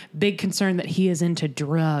non-ironic big concern that he is into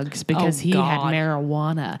drugs because he had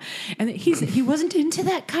marijuana. And he wasn't into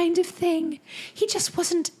that kind of thing. He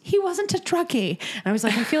wasn't a druggie. And I was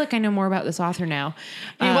like, I feel like I know more about this author now.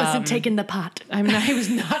 He wasn't taking the pot. I was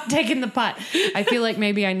not taking the pot. I feel like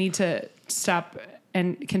maybe I need to stop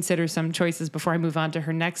and consider some choices before I move on to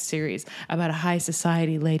her next series about a high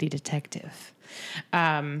society lady detective.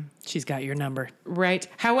 She's got your number. Right.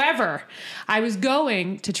 However, I was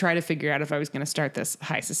going to try to figure out if I was going to start this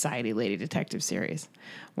high society lady detective series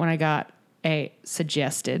when I got a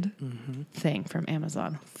suggested thing from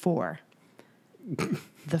Amazon for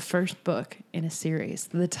the first book in a series.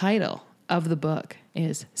 The title of the book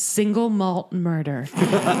is Single Malt Murder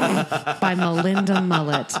by Melinda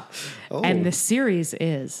Mullet. Oh. And the series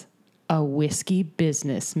is A Whiskey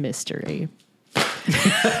Business Mystery.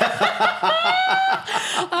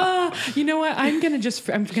 You know what? I'm going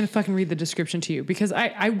to fucking read the description to you because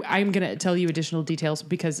I'm going to tell you additional details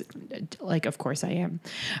because Like, of course I am.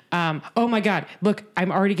 Oh my God. Look,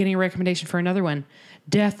 I'm already getting a recommendation for another one.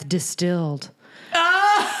 Death Distilled.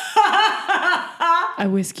 A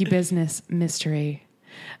whiskey business mystery.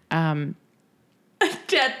 Death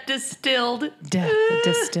Distilled. Death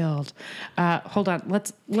Distilled. Hold on.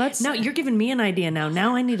 Let's. No, you're giving me an idea now.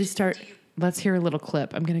 Now I need to start. Let's hear a little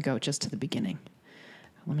clip. I'm going to go just to the beginning.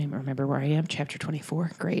 Let me remember where I am. Chapter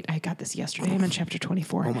 24. Great. I got this yesterday. I'm in chapter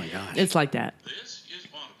 24. Oh my gosh. It's like that. This is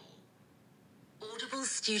Audible. Audible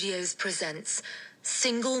Studios presents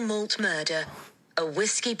Single Malt Murder, a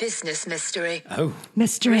whiskey business mystery. Oh.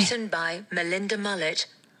 Mystery. Written by Melinda Mullett,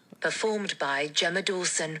 performed by Gemma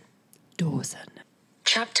Dawson. Dawson.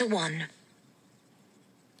 Chapter 1.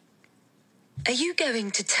 Are you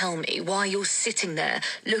going to tell me why you're sitting there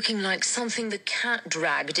looking like something the cat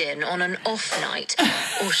dragged in on an off night?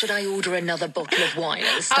 Or should I order another bottle of wine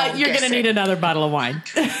and start You're going to need another bottle of wine.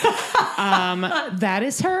 That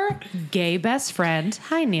is her gay best friend.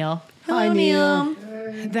 Hi, Neil. Hi, Neil.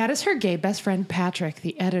 That is her gay best friend, Patrick,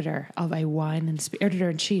 the editor of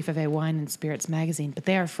editor-in-chief of a wine and spirits magazine. But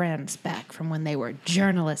they are friends back from when they were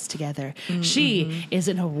journalists together. Mm-hmm. She is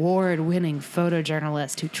an award-winning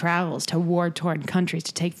photojournalist who travels to war-torn countries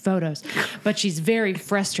to take photos. But she's very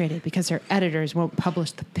frustrated because her editors won't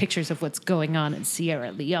publish the pictures of what's going on in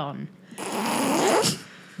Sierra Leone.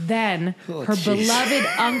 Then her beloved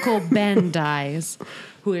Uncle Ben dies,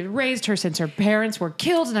 who had raised her since her parents were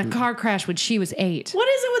killed in a car crash when she was 8. What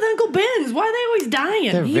is it with Uncle Ben's? Why are they always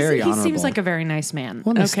dying? They're very He honorable. seems like a very nice man.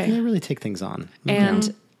 Well, they really take things on.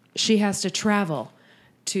 And she has to travel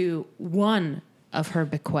to one of her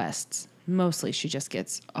bequests. Mostly she just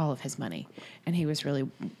gets all of his money, and he was really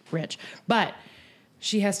rich. But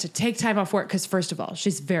she has to take time off work because, first of all,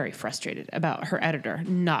 she's very frustrated about her editor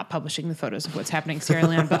not publishing the photos of what's happening in Sierra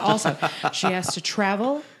Leone. But also, she has to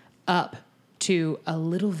travel up to a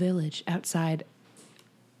little village outside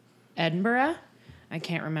Edinburgh. I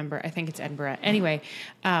can't remember. I think it's Edinburgh. Anyway,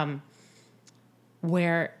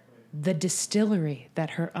 where the distillery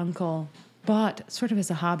that her uncle bought sort of as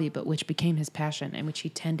a hobby, but which became his passion and which he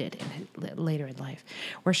tended later in life,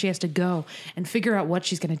 where she has to go and figure out what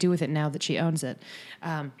she's going to do with it now that she owns it.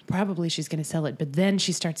 Probably she's going to sell it, but then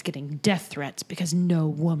she starts getting death threats because no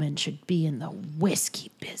woman should be in the whiskey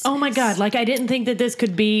business. Oh my God. Like, I didn't think that this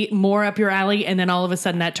could be more up your alley, and then all of a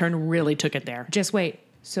sudden that turn really took it there. Just wait.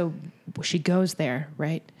 So she goes there,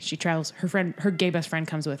 right? She travels. Her gay best friend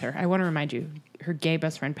comes with her. I want to remind you, her gay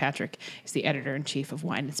best friend, Patrick, is the editor-in-chief of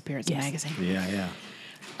Wine and Spirits magazine. Yeah.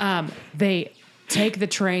 They take the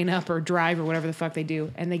train up or drive or whatever the fuck they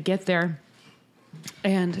do, and they get there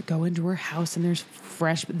and go into her house, and there's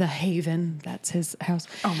the Haven, that's his house.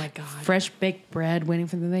 Oh my God. Fresh baked bread waiting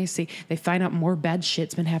for them. They find out more bad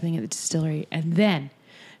shit's been happening at the distillery, and then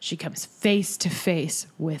she comes face to face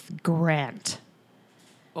with Grant.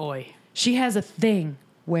 Oi. She has a thing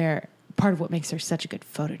where part of what makes her such a good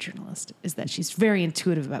photojournalist is that she's very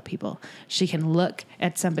intuitive about people. She can look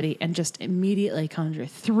at somebody and just immediately conjure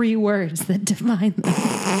 3 words that define them.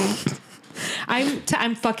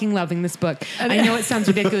 I'm fucking loving this book. I know it sounds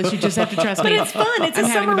ridiculous. You just have to trust me. But it's fun. It's I'm a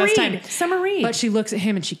having summer the best read. time. Summer read. But she looks at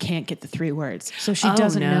him and she can't get the 3 words. So she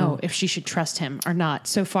doesn't no. know if she should trust him or not.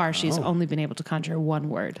 So far, she's only been able to conjure 1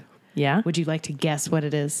 word. Yeah? Would you like to guess what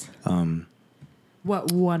it is?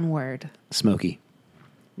 What 1 word? Smoky.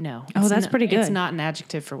 No. Oh, It's that's pretty good. It's not an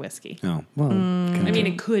adjective for whiskey. Oh, well. I mean,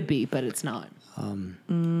 it could be, but it's not.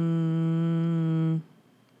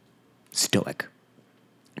 Stoic.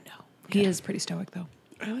 No. He is pretty stoic, though.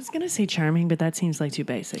 I was going to say charming, but that seems like too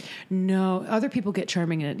basic. No. Other people get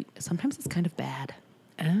charming, and sometimes it's kind of bad.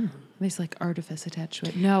 Oh. There's like artifice attached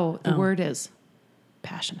to it. No, the word is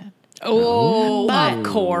passionate. Oh, But of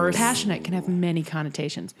course. passionate can have many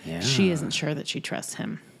connotations. Yeah. She isn't sure that she trusts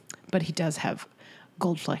him, but he does have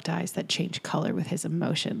gold-flecked eyes that change color with his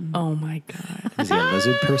emotion. Oh my God. Is he a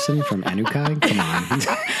lizard person from Anukai? Come on.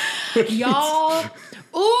 Y'all,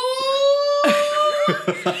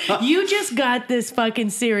 ooh! You just got this fucking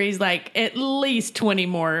series like at least 20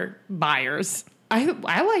 more buyers.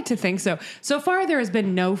 I like to think so. So far, there has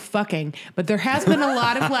been no fucking, but there has been a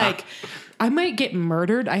lot of like, I might get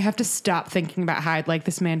murdered. I have to stop thinking about how I'd like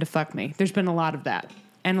this man to fuck me. There's been a lot of that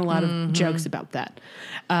and a lot of jokes about that.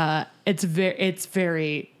 It's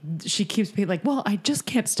very, she keeps being like, well, I just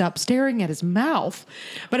can't stop staring at his mouth.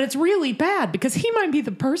 But it's really bad because he might be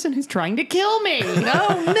the person who's trying to kill me.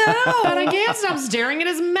 Oh, no. But I can't stop staring at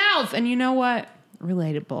his mouth. And you know what?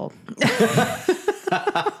 Relatable.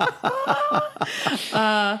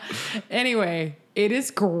 Anyway, it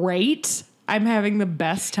is great. I'm having the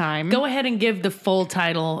best time. Go ahead and give the full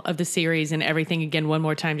title of the series and everything again one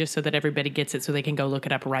more time just so that everybody gets it so they can go look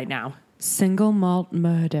it up right now. Single Malt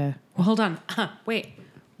Murder. Well, hold on. Wait.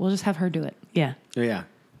 We'll just have her do it. Yeah. Oh, yeah.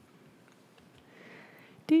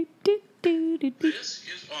 This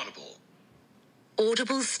is Audible.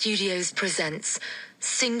 Audible Studios presents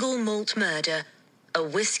Single Malt Murder, a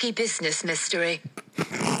whiskey business mystery.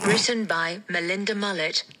 Written by Melinda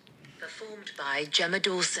Mullet. Performed by Gemma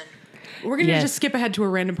Dawson. We're going to Yes. just skip ahead to a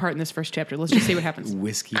random part in this first chapter. Let's just see what happens.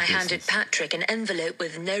 Whiskey I handed business. Patrick an envelope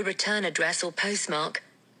with no return address or postmark.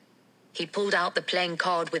 He pulled out the plain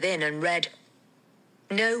card within and read,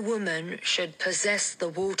 "No woman should possess the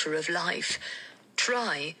water of life.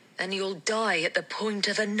 Try, and you'll die at the point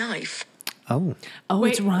of a knife." Oh. Oh,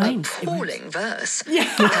 Wait, it's rhymes. Appalling verse. See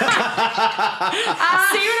what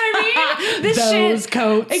I mean? This Those shit,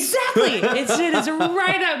 coats. exactly. It is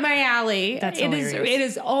right up my alley. That's It is. hilarious. It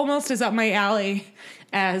is almost as up my alley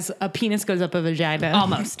as a penis goes up a vagina.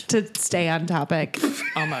 Almost. To stay on topic,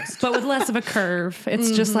 Almost. but with less of a curve.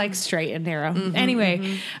 It's just like straight and narrow.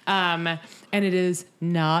 Anyway, and it is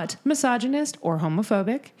not misogynist or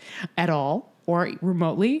homophobic at all, or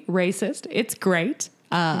remotely racist. It's great.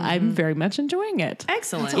 I'm very much enjoying it.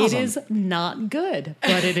 Excellent. It is not good,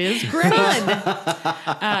 but it is great.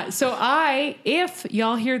 So if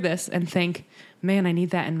y'all hear this and think, man, I need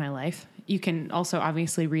that in my life, you can also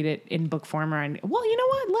obviously read it in book form well, you know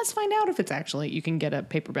what? Let's find out if it's actually, you can get a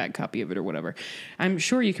paperback copy of it or whatever. I'm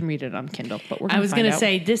sure you can read it on Kindle, but we're going to I was going to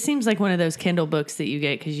say, this seems like one of those Kindle books that you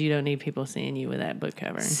get because you don't need people seeing you with that book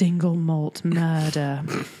cover. Single Malt Murder,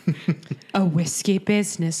 a whiskey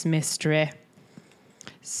business mystery.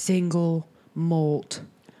 Single Malt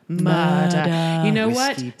Murder. You know what?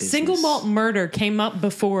 Whiskey business. Single Malt Murder came up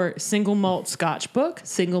before Single Malt Scotch Book,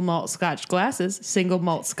 Single Malt Scotch Glasses, Single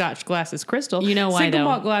Malt Scotch Glasses Crystal. You know why, Single though?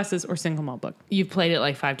 Malt Glasses or Single Malt Book. You've played it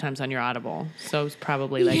like 5 times on your Audible, so it's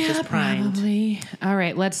probably just primed. Probably. All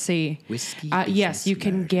right, let's see. Whiskey Yes, business you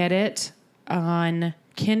can murder. get it on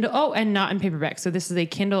Kindle. Oh, and not in paperback. So this is a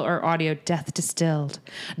Kindle or audio death distilled.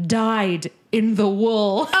 Dyed in the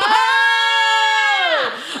wool.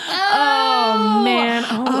 Oh, man.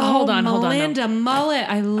 Hold on. Melinda Mullet,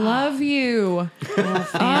 I love you.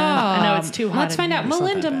 I know it's too hot. Let's in find here. out.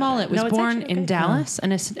 Melinda Mullet was No, it's born actually in okay. Dallas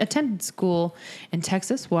and attended school in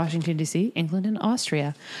Texas, Washington, D.C., England, and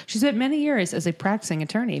Austria. She spent many years as a practicing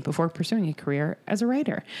attorney before pursuing a career as a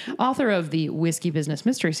writer. Author of the Whiskey Business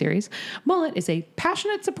Mystery Series, Mullet is a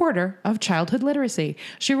passionate supporter of childhood literacy.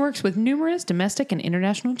 She works with numerous domestic and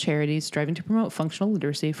international charities striving to promote functional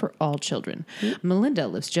literacy for all children. Melinda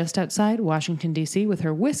lives just outside Washington, D.C. with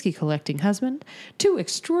her whiskey collecting husband, 2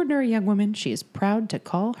 extraordinary young women she is proud to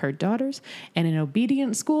call her daughters, and an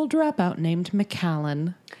obedient school dropout named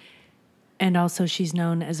McAllen. And also, she's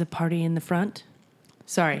known as a party in the front.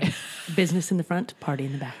 Sorry, business in the front, party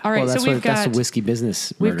in the back. All right, Well, that's so we've what that's got the whiskey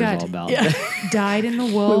business we've murder is got- all about. Dyed in the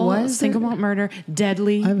Wool, why is Single there- Malt Murder,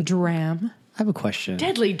 Deadly Dram. I have a question.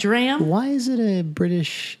 Deadly Dram. Why is it a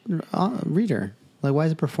British reader? Like, why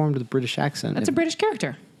is it performed with a British accent? That's a British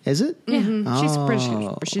character. Is it? Yeah, she's British.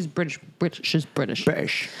 Oh. She's British. She's British.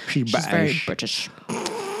 British. She's She's very British.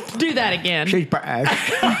 Do that again. She's British.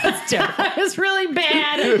 That was really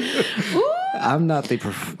bad. I'm not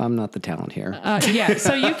the talent here. Yeah,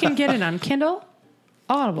 so you can get it on Kindle,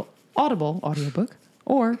 Audible audiobook,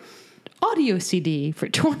 or audio CD for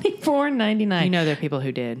 $24.99. You know there are people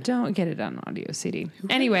who did. Don't get it on audio CD.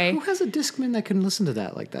 Anyway, Who has a Discman that can listen to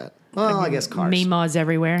that like that? Well, I guess cars. Meemaws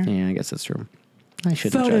everywhere. Yeah, I guess that's true. I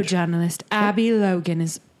shouldn't judge. photojournalist Abby Logan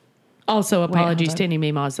is. Also, apologies hold to on.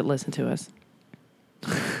 any Meemaws that listen to us.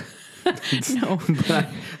 No.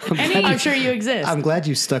 I'm sure you exist. I'm glad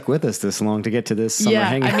you stuck with us this long to get to this summer yeah,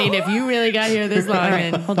 hangout. I mean, if you really got here this long, All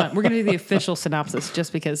right, then hold on. We're going to do the official synopsis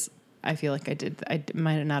just because I feel like I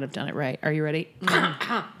might not have done it right. Are you ready?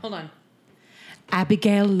 Hold on.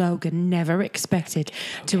 Abigail Logan never expected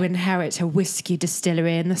to inherit a whiskey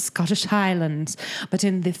distillery in the Scottish Highlands, but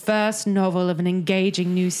in the first novel of an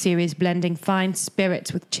engaging new series blending fine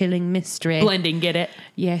spirits with chilling mystery. blending, get it?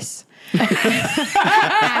 Yes.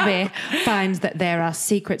 Abby finds that there are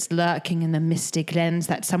secrets lurking in the misty glens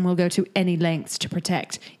that some will go to any lengths to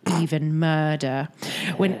protect, even murder.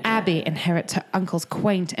 When Abby inherits her uncle's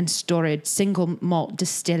quaint and storied single malt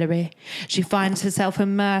distillery, she finds herself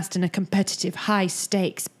immersed in a competitive,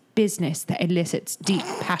 high-stakes business that elicits deep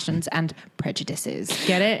passions and prejudices.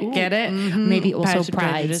 Get it? Get it? Maybe also Passion,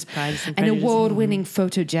 prejudice, pride. and An prejudice. award-winning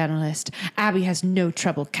photojournalist, Abby has no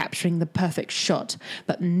trouble capturing the perfect shot,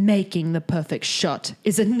 but making the perfect shot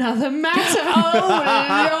is another matter.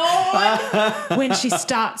 Oh, Lord! When she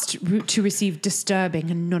starts to receive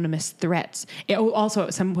disturbing anonymous threats. Also,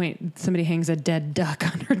 at some point, somebody hangs a dead duck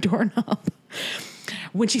on her doorknob.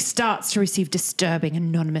 When she starts to receive disturbing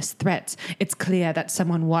anonymous threats, it's clear that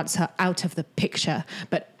someone wants her out of the picture,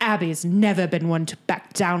 but Abby's never been one to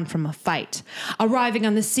back down from a fight. Arriving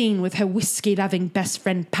on the scene with her whiskey-loving best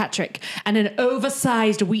friend Patrick and an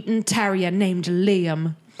oversized Wheaton Terrier named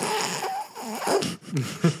Liam,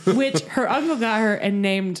 which her uncle got her and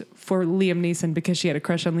named for Liam Neeson because she had a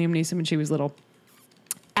crush on Liam Neeson when she was little.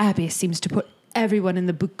 Abby seems to put everyone in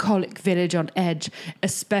the bucolic village on edge,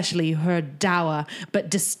 especially her dour but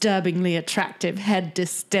disturbingly attractive head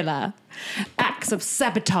distiller. Acts of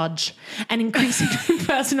sabotage and increasing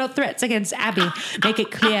personal threats against Abby make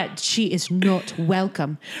it clear she is not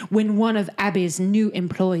welcome. When one of Abby's new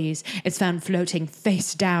employees is found floating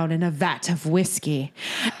face down in a vat of whiskey,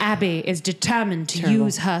 Abby is determined to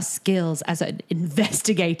use her skills as an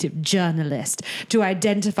investigative journalist to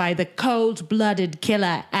identify the cold-blooded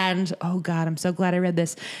killer and, oh God, I'm so glad I read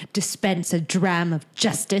this, dispense a dram of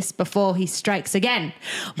justice before he strikes again.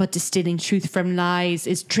 But distilling truth from lies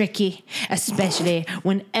is tricky, especially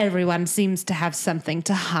when everyone seems to have something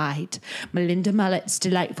to hide. Melinda Mullet's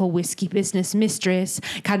delightful whiskey business mysteries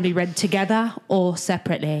can be read together or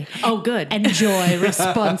separately. Oh, good. Enjoy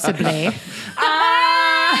responsibly.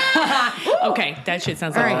 Okay, that shit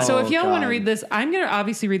sounds All like right, fun. so if y'all want to God. read this, I'm going to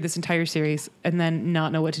obviously read this entire series and then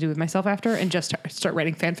not know what to do with myself after and just start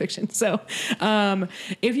writing fan fiction. So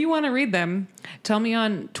if you want to read them, tell me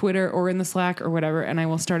on Twitter or in the Slack or whatever, and I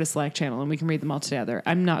will start a Slack channel and we can read them all together.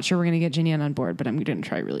 I'm not sure we're going to get Ginny on board, but I'm going to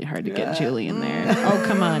try really hard to get Julie in there. Oh,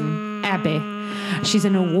 come on. Abby. She's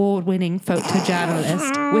an award-winning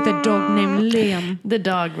photojournalist with a dog named Liam. The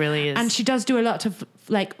dog really is. And she does do a lot of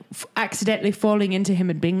accidentally falling into him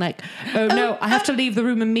and being like, oh no, I have to leave the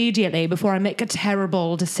room immediately before I make a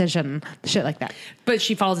terrible decision. Shit like that. but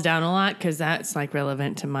she falls down a lot because that's like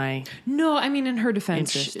relevant to my. No, I mean, in her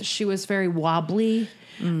defense, Interest. she was very wobbly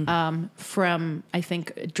from, I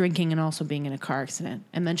think, drinking and also being in a car accident.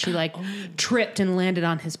 And then she tripped and landed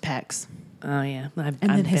on his pecs. Oh yeah, And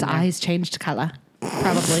then his eyes changed color.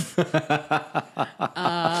 Probably.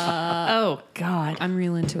 Oh God. I'm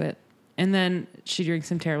real into it. And then she drinks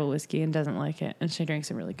some terrible whiskey and doesn't like it. And she drinks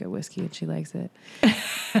some really good whiskey and she likes it.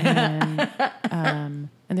 And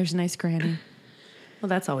there's a nice granny. Well,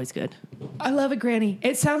 that's always good. I love a granny.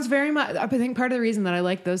 It sounds very much. I think part of the reason that I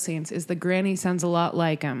like those scenes is the granny sounds a lot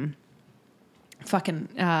like Anne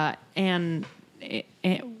Fitzmob.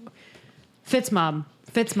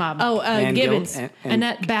 Oh, Ann Gibbons. Gil-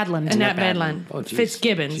 Annette Badland. Annette Badland. Badland. Oh, geez.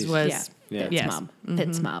 Fitzgibbons Jeez. was. Yeah. Yes.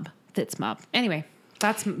 Fitzmob. Anyway,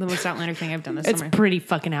 that's the most outlander thing I've done this It's summer. pretty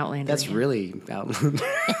fucking outlandish. That's really out.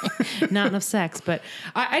 Not enough sex, but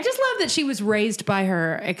I just love that she was raised by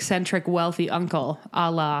her eccentric, wealthy uncle, a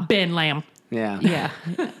la Ben Lamb. Yeah.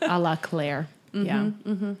 a la Claire.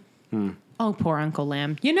 Oh, poor Uncle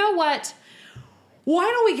Lamb. You know what? Why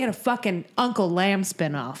don't we get a fucking Uncle Lamb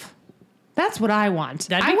spinoff? That's what I want.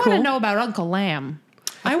 That'd be I want to cool. know about Uncle Lamb.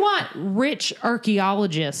 I want rich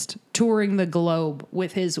archaeologist touring the globe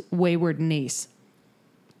with his wayward niece.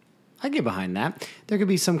 I get behind that. There could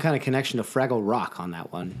be some kind of connection to Fraggle Rock on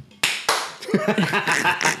that one.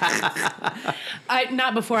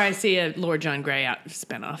 Not before I see a Lord John Grey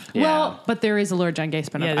spinoff. Yeah. Well, but there is a Lord John Gay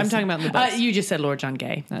spinoff. I'm talking about Lubos. You just said Lord John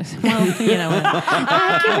Gay. Well, you know.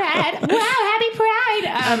 Happy Pride. Wow, happy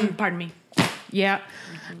Pride. Pardon me. Yeah.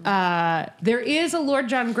 There is a Lord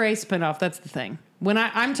John Grey spinoff. That's the thing. When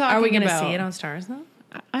I'm talking Are we going to about, see it on Stars though?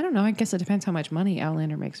 I don't know. I guess it depends how much money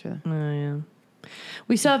Outlander makes for them. Oh yeah.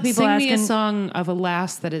 We still have people Sing asking. me a song of a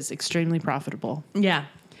lass that is extremely profitable. Yeah.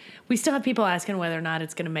 We still have people asking whether or not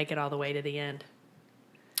it's going to make it all the way to the end.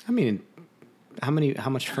 I mean, how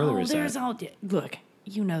much further is there's that? all. Look,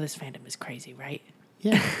 you know this fandom is crazy, right?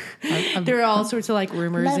 Yeah. There are all sorts of like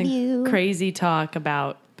rumors and crazy talk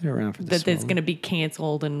about Been around for this that it's long. going to be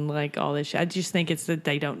canceled and like all this shit. I just think it's that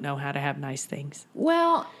they don't know how to have nice things.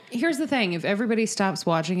 Well, here's the thing. If everybody stops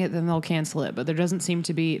watching it, then they'll cancel it. But there doesn't seem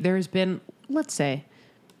to be, there's been, let's say,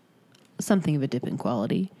 something of a dip in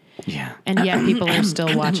quality. Yeah. And yet people are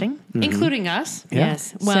still watching, including us.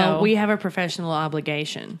 Yes. Well, So- we have a professional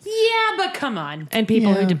obligation Yeah, but come on. and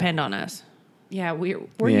people Yeah. who depend on us. Yeah, we're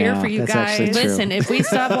here Yeah, for you that's actually guys. true. Listen, if we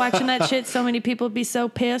stop watching that shit, so many people would be so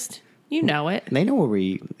pissed. You know it. They know where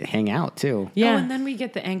we hang out too. Yeah. Oh, and then we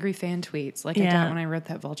get the angry fan tweets, like I Yeah. got when I wrote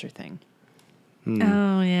that Vulture thing.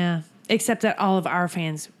 Oh, yeah. Except that all of our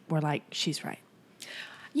fans were like, she's right.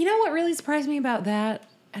 You know what really surprised me about that?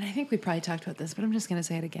 And I think we probably talked about this, but I'm just going to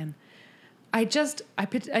say it again. I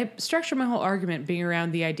structured my whole argument being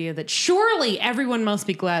around the idea that surely everyone must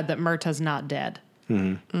be glad that Murtaugh's not dead.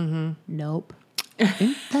 Nope.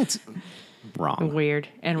 That's wrong. Weird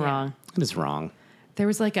and wrong. That is wrong. There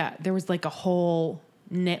was like a whole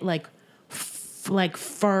like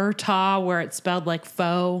furtaw where it spelled like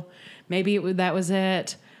faux. Maybe that was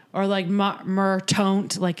it. Or like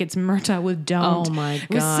Murtaught, like it's Murtaugh with don't. Oh my It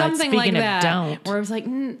was God. something Speaking like of that. don't. Where it was like,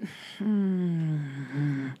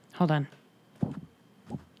 hold on.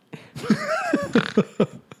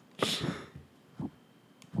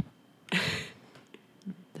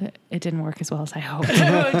 It didn't work as well as I hoped.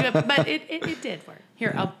 But it did work.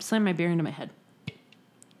 Here, I'll slam my beer into my head.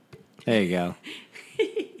 There you go.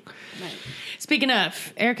 Speaking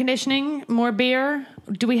of air conditioning, more beer.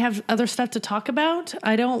 Do we have other stuff to talk about?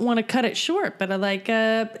 I don't want to cut it short, but I like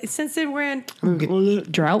since we're in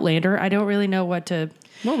Droughtlander, I don't really know what to.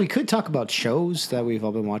 Well, we could talk about shows that we've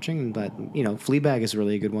all been watching, but Fleabag is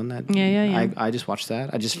really a good one. Yeah. I just watched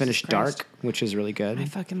that. I just finished Christ. Dark, which is really good. I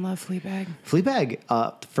fucking love Fleabag. Fleabag,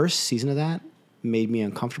 the first season of that made me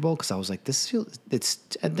uncomfortable because I was like,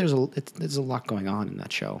 there's a lot going on in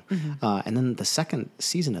that show, and then the second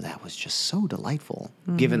season of that was just so delightful,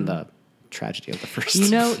 given the tragedy of the first.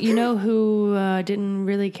 You know who didn't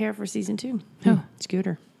really care for season 2? Oh,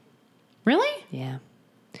 Scooter. Really? Yeah.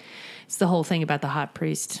 It's the whole thing about the hot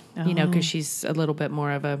priest, because she's a little bit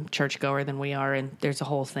more of a churchgoer than we are. And there's a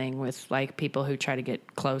whole thing with like people who try to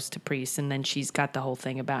get close to priests. And then she's got the whole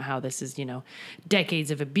thing about how this is,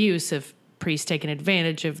 decades of abuse of priests taking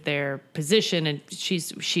advantage of their position. And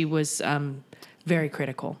she was very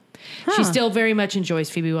critical. She still very much enjoys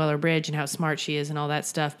Phoebe Waller-Bridge and how smart she is and all that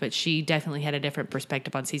stuff. But she definitely had a different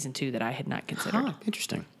perspective on season 2 that I had not considered. Huh,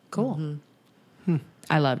 interesting. Cool.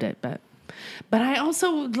 I loved it, but I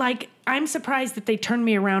also I'm surprised that they turned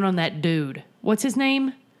me around on that dude. What's his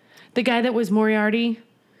name? The guy that was Moriarty?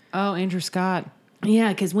 Oh, Andrew Scott. Yeah,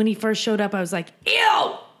 because when he first showed up, I was like,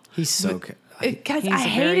 ew! He's so good. Because He's I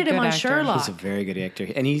a very hated him good on actor. Sherlock. He's a very good actor,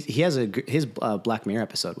 and he has his Black Mirror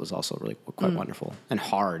episode was also really quite wonderful and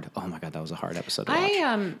hard. Oh my God, that was a hard episode to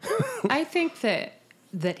watch. I think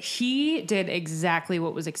that he did exactly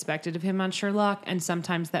what was expected of him on Sherlock, and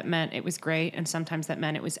sometimes that meant it was great, and sometimes that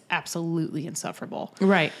meant it was absolutely insufferable.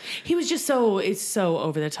 Right. He was just it's so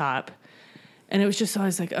over the top. And it was just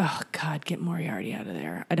always like, oh, God, get Moriarty out of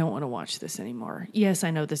there. I don't want to watch this anymore. Yes, I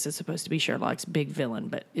know this is supposed to be Sherlock's big villain,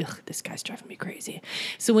 but this guy's driving me crazy.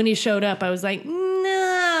 So when he showed up, I was like,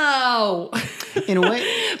 no. In a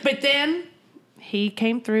way, But then he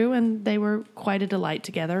came through and they were quite a delight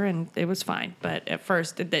together and it was fine. But at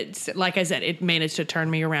first, like I said, it managed to turn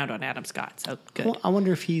me around on Adam Scott. So good. well, I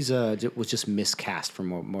wonder if he's was just miscast for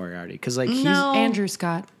Moriarty because he's No. Andrew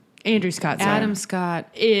Scott. Andrew Scott. Adam Scott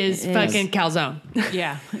is fucking calzone.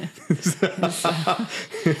 Yeah.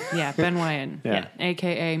 Yeah, Ben Wyatt. Yeah.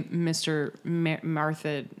 A.K.A. Mr.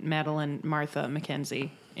 Martha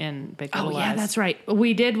Mackenzie in Big Little Oh, Lies. yeah, that's right.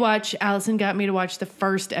 We did watch, Allison got me to watch the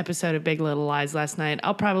first episode of Big Little Lies last night.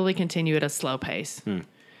 I'll probably continue at a slow pace.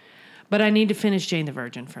 But I need to finish Jane the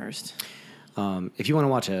Virgin first. if you want to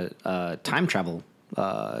watch a time travel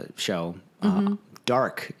show,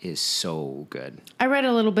 Dark is so good. I read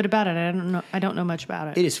a little bit about it. I don't know much about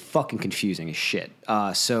it. It is fucking confusing as shit.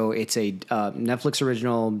 So it's a Netflix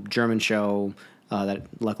original German show that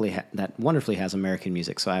luckily that wonderfully has American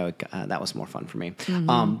music. So that was more fun for me.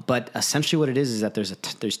 But essentially, what it is that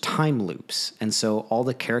there's time loops, and so all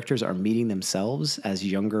the characters are meeting themselves as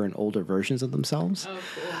younger and older versions of themselves. Oh,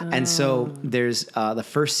 cool. And so there's the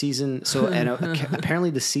first season. So and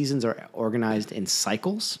apparently the seasons are organized in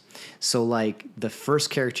cycles. So like the first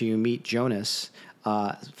character you meet, Jonas.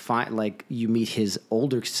 You meet his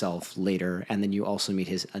older self later, and then you also meet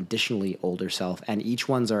his additionally older self, and each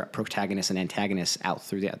ones are protagonists and antagonists out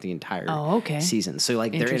through the entire season. So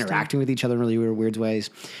like they're interacting with each other in really weird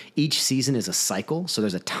ways. Each season is a cycle, so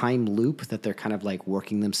there's a time loop that they're kind of like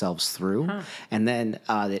working themselves through, and then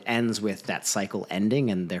it ends with that cycle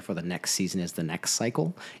ending, and therefore the next season is the next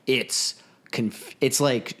cycle. This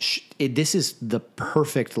is the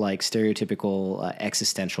perfect like stereotypical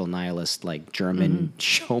existential nihilist like German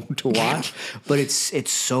show to watch, but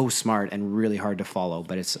it's so smart and really hard to follow.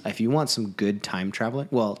 But if you want some good time traveling,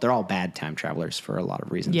 well, they're all bad time travelers for a lot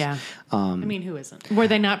of reasons. Yeah. I mean, who isn't? Were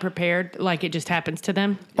they not prepared? Like it just happens to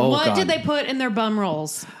them? What God. did they put in their bum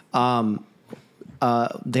rolls?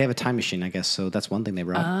 They have a time machine, I guess. So that's one thing they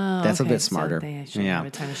brought. Oh, That's okay. a bit smarter. So they should yeah. have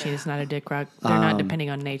a time machine. It's not a dick rock. They're not depending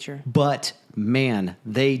on nature. But man,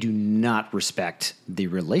 they do not respect the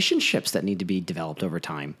relationships that need to be developed over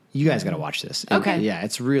time. You guys got to watch this. Okay. Yeah,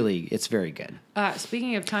 it's very good.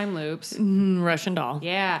 Speaking of time loops, Russian doll.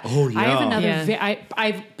 yeah. Oh, I have yeah. another. Yeah.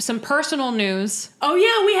 I've some personal news. Oh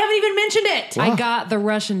yeah, we haven't even mentioned it. I got the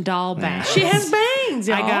Russian doll bangs. She has bangs.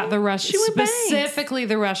 I Y'all. got the Russian, She went bangs. specifically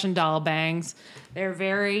the Russian doll bangs. They're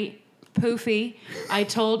very poofy. I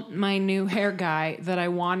told my new hair guy that I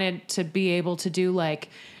wanted to be able to do like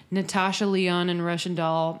Natasha Lyonne and Russian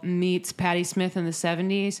Doll meets Patti Smith in the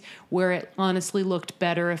 70s, where it honestly looked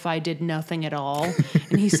better if I did nothing at all.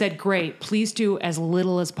 And he said, great, please do as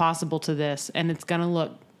little as possible to this, and it's going to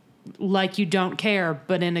look like you don't care,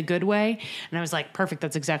 but in a good way. And I was like, perfect,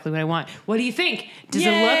 that's exactly what I want. What do you think? Does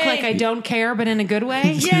it look like I don't care, but in a good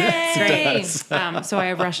way? Yay! So I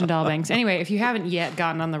have Russian doll bangs. Anyway, if you haven't yet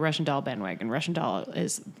gotten on the Russian doll bandwagon, Russian doll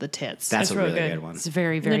is the tits. That's a really really good. good one. It's a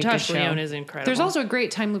very, very Natasha good show. Lyonne is incredible. There's also a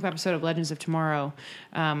great time loop episode of Legends of Tomorrow,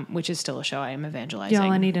 which is still a show I am evangelizing.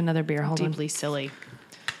 Y'all, I need another beer. Hold on. deeply silly.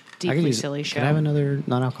 I can Deeply use, silly show. Can I have another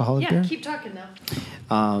non-alcoholic beer? keep talking now.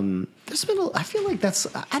 There's been I feel like that's,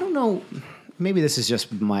 I don't know, maybe this is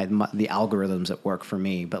just my the algorithms at work for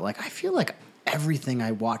me, but like I feel like everything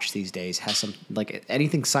I watch these days has some, like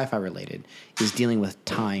anything sci-fi related is dealing with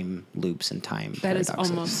time loops and time That is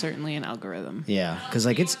paradoxes. almost certainly an algorithm. Yeah, because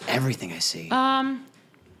like it's everything I see.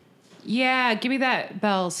 Yeah, give me that,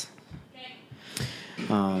 Bells.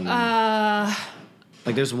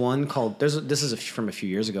 Like there's one called this is from a few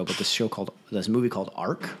years ago, but this movie called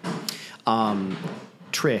Arc.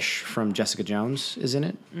 Trish from Jessica Jones is in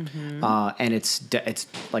it, and it's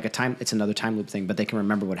like it's another time loop thing, but they can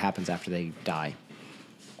remember what happens after they die.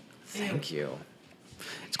 Thank you.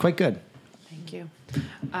 It's quite good. Thank you.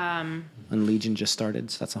 And Legion just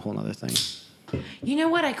started, so that's a whole other thing. You know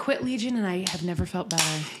what? I quit Legion and I have never felt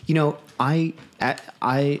better. You know,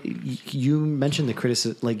 you mentioned the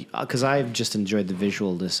criticism, like, because I've just enjoyed the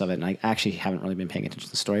visualness of it, and I actually haven't really been paying attention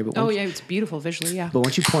to the story. But Oh, yeah, it's beautiful visually, yeah. But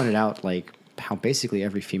once you pointed out, like, how basically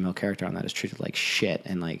every female character on that is treated like shit,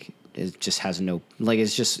 and like it just has no, like,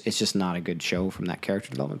 it's just not a good show from that character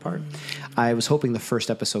development part. I was hoping the first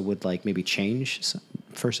episode would like maybe change.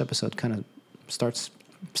 First episode kind of starts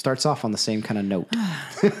off on the same kind of note.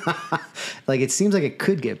 Like it seems like it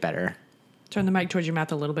could get better. Turn the mic towards your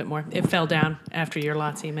mouth a little bit more. It fell down after your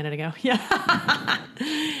Lotsie a minute ago. Yeah.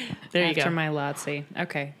 There you go. After my Lotsie.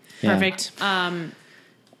 Okay. Yeah. Perfect.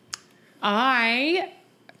 I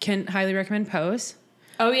can highly recommend Pose,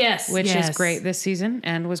 Oh, yes. which yes. is great this season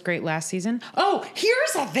and was great last season. Oh,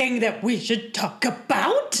 here's a thing that we should talk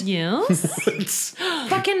about. Yes.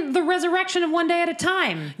 Fucking the resurrection of One Day at a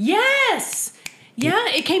Time. Yes. Yeah,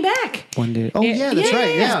 it came back. One day. Oh yeah, that's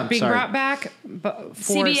right. Yeah, Being sorry. brought back for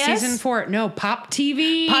CBS? season 4. No, Pop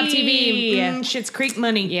TV. Pop TV. Yeah. Schitt's Creek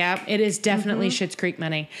money. Yeah, it is definitely Schitt's Creek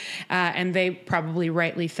money. And they probably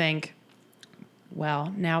rightly think,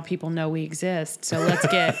 well, now people know we exist, so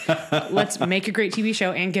let's make a great TV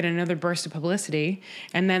show and get another burst of publicity.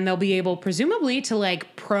 And then they'll be able, presumably, to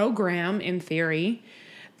like program, in theory,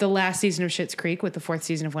 the last season of Schitt's Creek with the 4th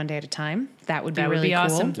season of One Day at a Time. That would be really cool.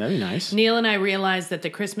 awesome. That'd be nice. Neil and I realized that the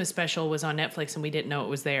Christmas special was on Netflix and we didn't know it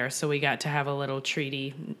was there, so we got to have a little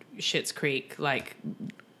treaty Schitt's Creek like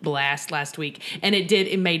blast last week, and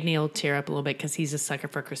it made Neil tear up a little bit because he's a sucker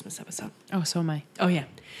for a Christmas episode. Oh, so am I. Oh yeah,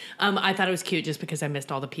 I thought it was cute just because I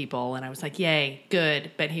missed all the people, and I was like, yay, good.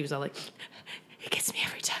 But he was all like, it gets me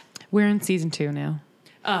every time. We're in season 2 now.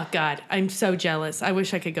 Oh, God, I'm so jealous. I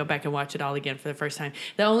wish I could go back and watch it all again for the first time.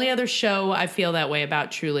 The only other show I feel that way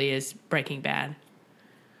about truly is Breaking Bad.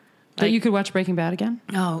 But you could watch Breaking Bad again?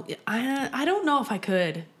 Oh, I don't know if I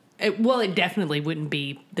could. It definitely wouldn't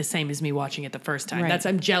be the same as me watching it the first time. Right.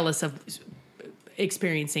 I'm jealous of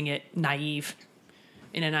experiencing it in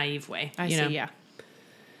a naive way. I you see, know? yeah.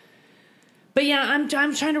 But yeah, I'm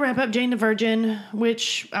trying to wrap up Jane the Virgin,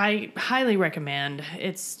 which I highly recommend.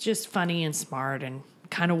 It's just funny and smart and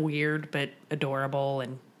kind of weird, but adorable.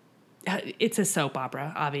 And it's a soap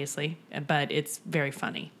opera, obviously, but it's very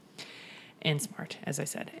funny and smart, as I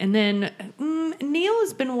said. And then Neil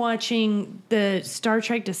has been watching the Star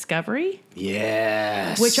Trek Discovery,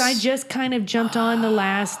 Yes. which I just kind of jumped on the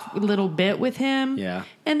last little bit with him. Yeah.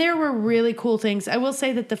 And there were really cool things. I will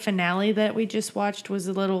say that the finale that we just watched was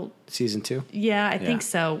a little... Season 2. Yeah, I think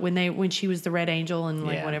so. When she was the Red Angel and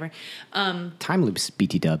like Yeah. whatever. Time loops,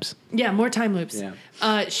 BT dubs. Yeah, more time loops. Yeah.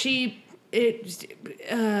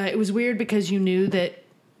 It was weird because you knew that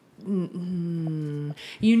the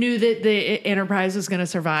Enterprise was going to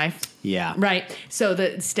survive. Yeah. Right. So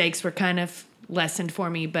the stakes were kind of lessened for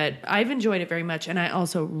me, but I've enjoyed it very much, and I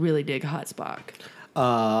also really dig Hot Spock.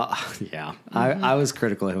 Yeah. I was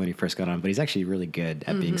critical of him when he first got on, but he's actually really good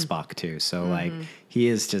at being Spock too. So like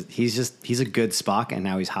he's a good Spock, and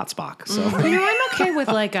now he's Hot Spock. So You know, I'm okay with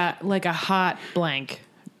like a hot blank.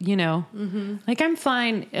 You know, like I'm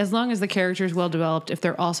fine as long as the character is well developed. If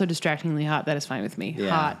they're also distractingly hot, that is fine with me. Yeah.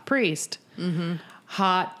 Hot Priest,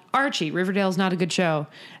 hot Archie. Riverdale's not a good show,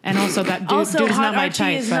 and also that dude, Also, dude is Hot not my Archie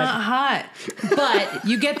type. is but, not hot. but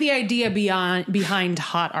you get the idea behind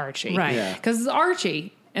hot Archie, Right. Yeah. Because it's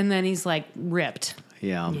Archie, and then he's like ripped.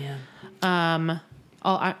 yeah. Yeah.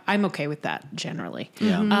 I'm okay with that generally.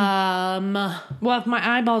 Yeah. Well, if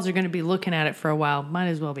my eyeballs are going to be looking at it for a while, might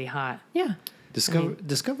as well be hot. Yeah.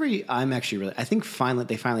 Discovery, I think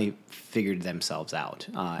they finally figured themselves out.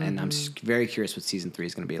 And I'm just very curious what season 3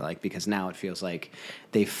 is going to be like, because now it feels like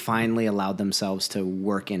they finally allowed themselves to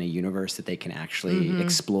work in a universe that they can actually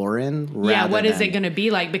explore in. Yeah, what is than- it going to be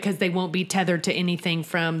like? Because they won't be tethered to anything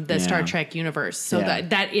from the Star Yeah. Trek universe. So Yeah.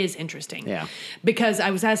 that is interesting. Yeah. Because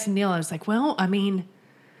I was asking Neil, I was like, well, I mean,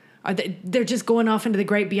 they're just going off into the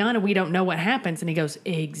great beyond and we don't know what happens. And he goes,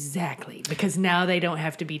 exactly. Because now they don't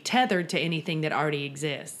have to be tethered to anything that already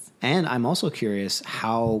exists. And I'm also curious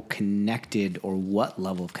how connected or what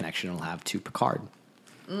level of connection it'll have to Picard.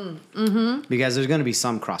 Because there's going to be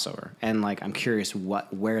some crossover, and like I'm curious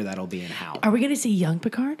where that'll be and how. Are we going to see young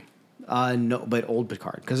Picard? No, but old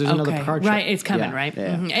Picard, because there's another Picard show. Right, it's coming, Yeah, right? yeah.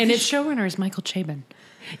 Mhm. And And its it's showrunner is Michael Chabon.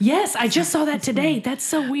 yes, I just saw that today. That's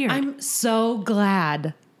so weird. I'm so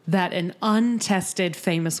glad that an untested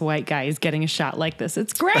famous white guy is getting a shot like this.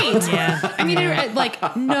 It's great. Yeah. I mean,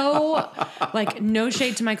 no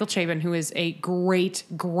shade to Michael Chabon, who is a great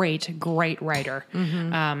writer,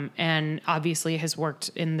 and obviously has worked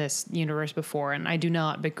in this universe before. And I do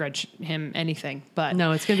not begrudge him anything, but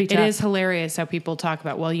No, it's gonna be It tough. is hilarious how people talk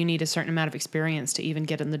about, well, you need a certain amount of experience to even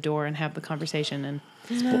get in the door and have the conversation. And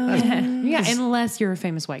yeah, unless you're a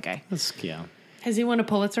famous white guy. Yeah. Has he won a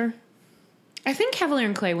Pulitzer? I think Cavalier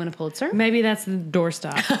and Clay won a Pulitzer. Maybe that's the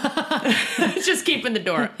doorstop. Just keeping the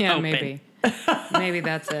door Yeah, open. maybe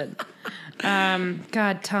that's it.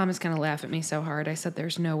 God, Tom is going to laugh at me so hard. I said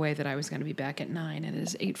there's no way that I was going to be back at 9, and it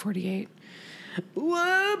is 8:48.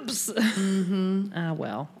 Whoops.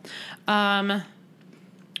 Well.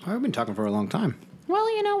 I've been talking for a long time. Well,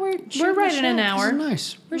 you know, we're right in an hour. This is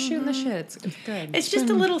nice. We're shooting the shit. It's good. It's just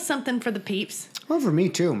a little something for the peeps. Well, for me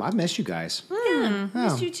too. I've missed you guys. Yeah,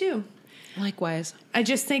 missed you too. Likewise. I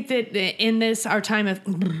just think that in this, our time of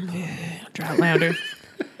drought louder.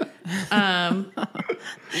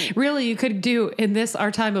 Really, you could do in this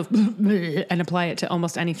our time of and apply it to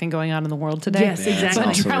almost anything going on in the world today. Yes, exactly. But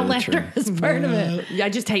also Drow really Laughter true. is part of it. I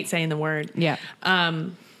just hate saying the word. Yeah.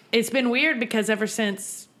 It's been weird because ever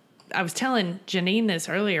since I was telling Janine this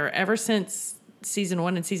earlier, ever since season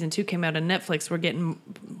 1 and season 2 came out on Netflix, we're getting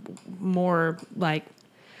more like,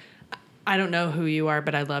 I don't know who you are,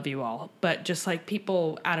 but I love you all. But just like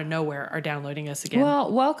people out of nowhere are downloading us again.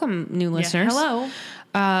 Well, welcome, new listeners. Hello.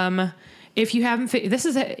 If you haven't,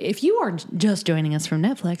 if you are just joining us from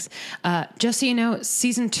Netflix, just so you know,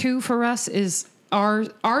 season 2 for us is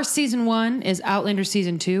our season 1 is Outlander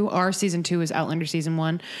season 2. Our season 2 is Outlander season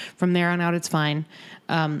 1. From there on out, it's fine.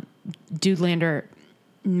 Dudelander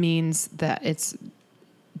means that it's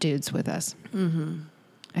dudes with us. Mm-hmm.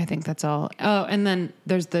 I think that's all. Oh, and then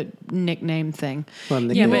there's the nickname thing. Well,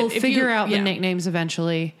 Yeah, but We'll if figure you- out the yeah. nicknames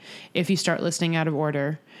eventually if you start listening out of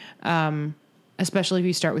order. Especially if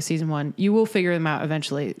you start with season 1, you will figure them out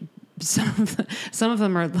eventually. Some of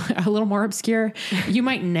them are a little more obscure. You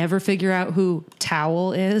might never figure out who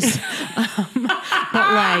Towel is, but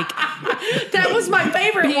like That was my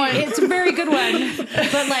favorite one. it's a very good one.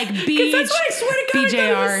 But like beach, That's what I swear to God BJR,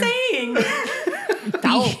 I thought he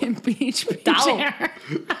was saying. beach, BJR.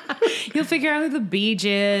 You'll figure out who the beach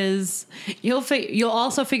is. You'll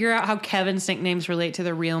also figure out how Kevin's nicknames relate to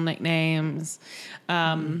the real nicknames.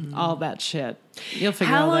 All that shit. You'll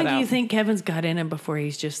figure How all long that do you out. think Kevin's got in him before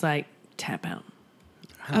he's just like tap out?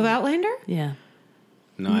 Of Outlander? Yeah.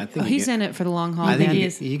 No, I think He's in it for the long haul. I think man. he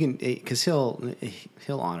is. he can, because he'll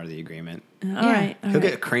honor the agreement. All right. He'll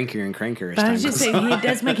get crankier and crankier as But I time was just goes saying, he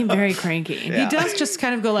does make him very cranky. He does just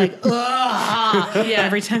kind of go like, ugh, Yeah.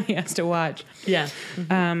 every time he has to watch. Yeah.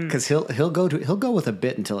 Because he'll go with a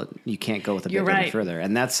bit until you can't go with a bit You're any right. further,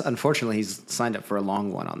 and that's unfortunately he's signed up for a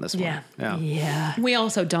long one on this Yeah. one. Yeah. We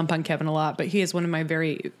also dump on Kevin a lot, but he is one of my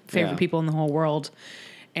very favorite Yeah. people in the whole world.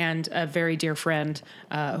 and a very dear friend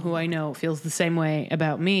who I know feels the same way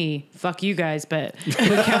about me. Fuck you guys, but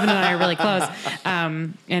Kevin and I are really close.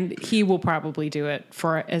 And he will probably do it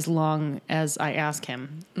for as long as I ask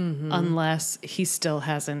him, unless he still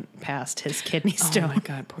hasn't passed his kidney stone. Oh my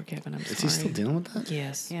God, poor Kevin. I'm sorry. Is he still dealing with that?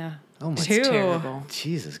 Yes. Yeah. Oh my. Two. Terrible.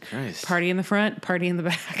 Jesus Christ. Party in the front, party in the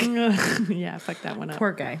back. Yeah, fuck that one up.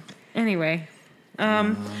 Poor guy. Anyway,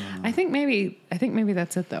 I think maybe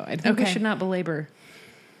that's it though. I think we Okay. should not belabor.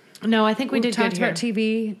 No, I think we did talked good about here.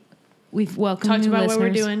 TV. We've welcomed Talked new about listeners. what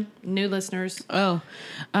we're doing. New listeners. Oh,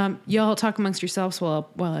 y'all talk amongst yourselves while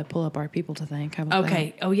I pull up our people to thank. How about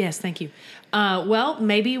Okay. Oh, yes. Thank you. Well,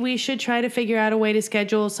 maybe we should try to figure out a way to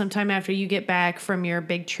schedule sometime after you get back from your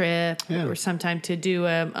big trip Yeah. or sometime to do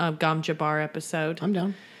a Gom Jabbar episode. I'm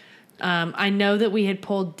down. I know that we had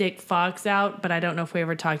pulled Dick Fox out, but I don't know if we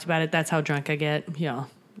ever talked about it. That's how drunk I get. Yeah.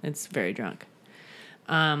 It's very drunk.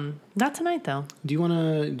 Not tonight, though. Do you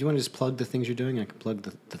wanna just plug the things you're doing? I can plug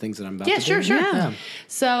the things that I'm about Yeah, to sure, do. sure. Yeah.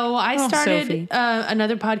 So I Oh, started Sophie.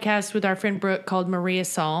 another podcast with our friend Brooke called Maria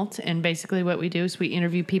Salt. And basically what we do is we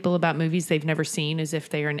interview people about movies they've never seen as if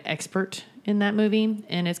they are an expert in that movie.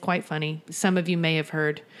 And it's quite funny. Some of you may have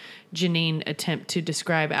heard Janine attempt to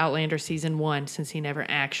describe Outlander season 1 since he never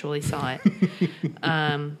actually saw it.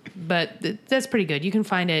 But that's pretty good. You can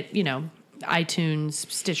find it, iTunes,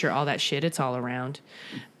 Stitcher, all that shit. It's all around.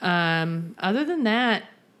 Other than that,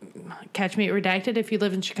 catch me at Redacted if you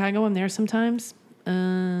live in Chicago. I'm there sometimes.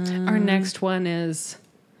 Our next one is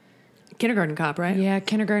Kindergarten Cop, right?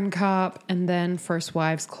 Kindergarten Cop, and then First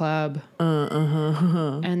Wives Club,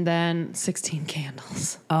 and then 16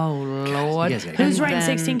 Candles. Oh, Lord. You guys gotta Who's And writing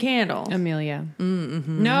then 16 Candle? Amelia.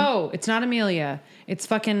 No, it's not Amelia. It's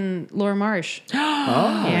fucking Laura Marsh.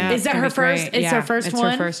 Yeah, Is that her first? It's her first one?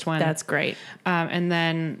 It's her first one. That's great. And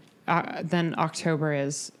then October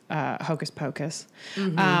is Hocus Pocus,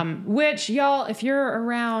 which y'all, if you're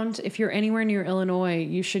around, if you're anywhere near Illinois,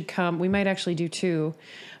 you should come. We might actually do 2.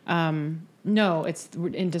 No, it's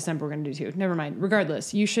in December. We're going to do 2. Never mind.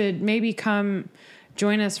 Regardless, you should maybe come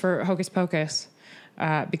join us for Hocus Pocus.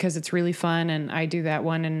 Because it's really fun, and I do that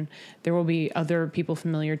one, and there will be other people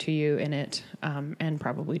familiar to you in it, and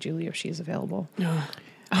probably Julie if she is available.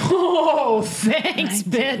 Oh, thanks,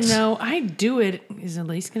 bitch. No, I do it. Is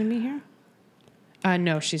Elise going to be here?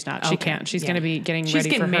 No, she's not. She Okay, can't. She's yeah. going to be getting She's ready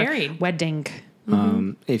for getting her married. wedding.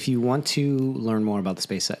 If you want to learn more about the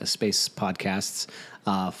space podcasts,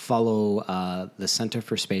 follow the Center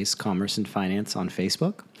for Space Commerce and Finance on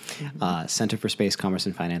Facebook. Center for Space Commerce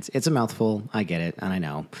and Finance. It's a mouthful. I get it, and I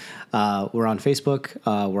know. We're on Facebook.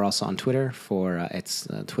 We're also on Twitter.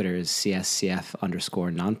 Twitter is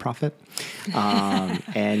CSCF_nonprofit.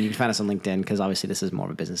 And you can find us on LinkedIn because obviously this is more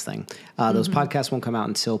of a business thing. Those podcasts won't come out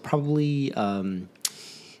until probably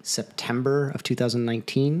September of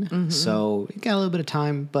 2019. So you got a little bit of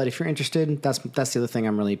time, but if you're interested, that's the other thing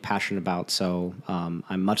I'm really passionate about. So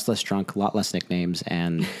I'm much less drunk, a lot less nicknames,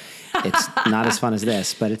 and it's not as fun as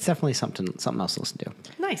this, but it's definitely something else to listen to.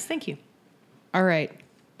 Nice. Thank you. All right.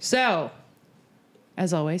 So,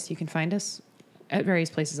 as always, you can find us at various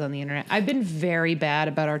places on the internet. I've been very bad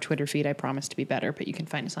about our Twitter feed. I promise to be better, but you can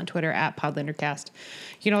find us on Twitter at Podlandercast.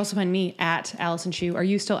 You can also find me at Allison Chu. Are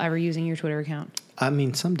you still ever using your Twitter account? I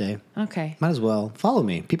mean, someday. Okay. Might as well. Follow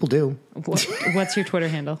me. People do. What's your Twitter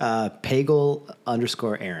handle?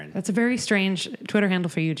 Pagel_Aaron. That's a very strange Twitter handle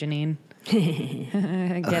for you, Janine.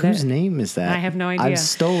 I get Whose it. name is that? I have no idea. I've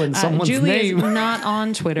stolen someone's Julie name. is not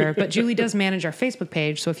on Twitter, but Julie does manage our Facebook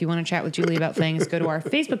page. So if you want to chat with Julie about things, go to our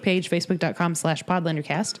Facebook page,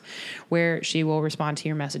 facebook.com/podlandercast, where she will respond to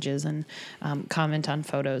your messages and comment on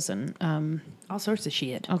photos and All sorts of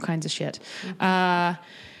shit. all kinds of shit.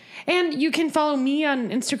 And you can follow me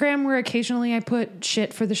on Instagram, where occasionally I put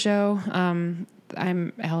shit for the show.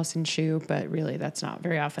 I'm Allison Chu, but really that's not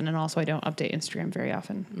very often. And also I don't update Instagram very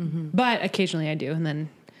often. But occasionally I do, and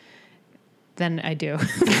then I do.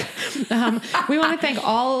 We want to thank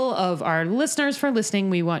all of our listeners for listening.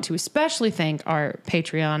 We want to especially thank our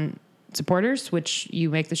Patreon supporters, which you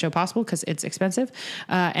make the show possible because it's expensive.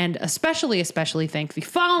 And especially thank the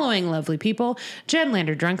following lovely people: Jen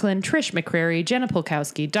Lander Drunklin, Trish McCrary, Jenna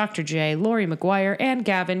Polkowski, Dr. J, Lori McGuire, Ann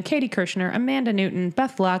Gavin, Katie Kirshner, Amanda Newton,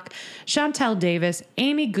 Beth Locke, Chantel Davis,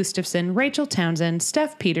 Amy Gustafson, Rachel Townsend,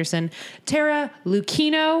 Steph Peterson, Tara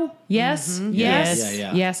Lucchino. Yes.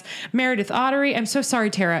 Yes. Meredith Ottery. I'm so sorry,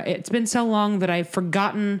 Tara. It's been so long that I've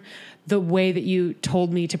forgotten the way that you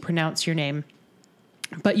told me to pronounce your name.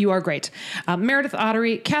 But you are great. Meredith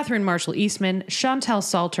Ottery, Catherine Marshall Eastman, Chantel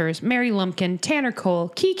Salters, Mary Lumpkin, Tanner Cole,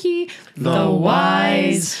 Kiki, The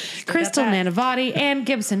Wise, Crystal Nanavati, Ann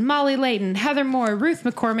Gibson, Molly Layton, Heather Moore, Ruth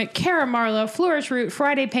McCormick, Kara Marlowe, Flourish Root,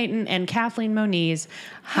 Friday Payton, and Kathleen Moniz.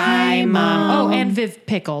 Hi, Mom. Oh, and Viv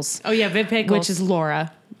Pickles. Oh, yeah, Viv Pickles. Which is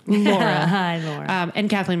Laura. Hi, Laura. And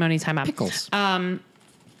Kathleen Moniz. Hi, Mom. Pickles.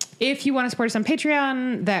 If you want to support us on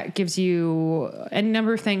Patreon, that gives you a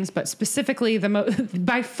number of things, but specifically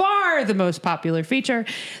by far the most popular feature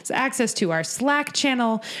is access to our Slack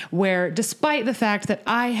channel, where despite the fact that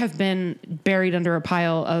I have been buried under a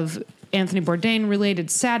pile of Anthony Bourdain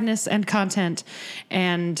related sadness and content,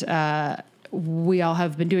 and we all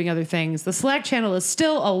have been doing other things, the Slack channel is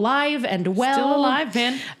still alive and well. Still alive,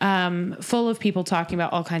 Ben. Full of people talking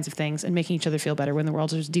about all kinds of things and making each other feel better when the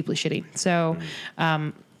world is deeply shitty. So,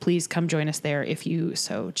 please come join us there if you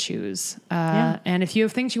so choose. And if you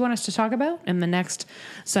have things you want us to talk about in the next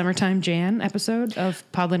Summertime Jan episode of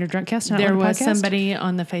Podlander Drunkcast, There was somebody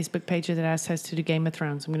on the Facebook page that asked us to do Game of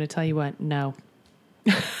Thrones. I'm going to tell you what, no.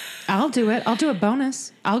 I'll do it. I'll do a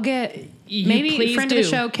bonus. I'll get maybe please friend of do. the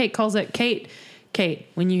show. Kate calls it. Kate,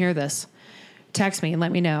 when you hear this, text me and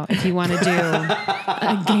let me know if you want to do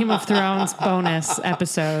a Game of Thrones bonus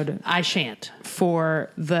episode. I shan't. For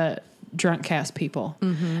the Drunkcast people.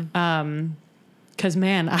 Because,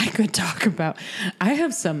 man, I could talk about... I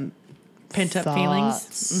have some Pent-up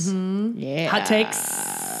thoughts. feelings. Yeah. Hot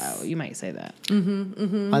takes. You might say that.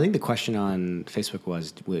 I think the question on Facebook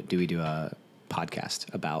was, do we do a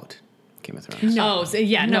podcast about Game of Thrones? Oh, so,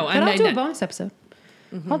 yeah, no. But I'll do a bonus episode.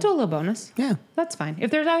 I'll do a little bonus. Yeah. That's fine.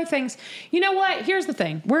 If there's other things... You know what? Here's the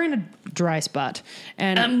thing. We're in a dry spot.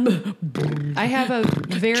 And I have a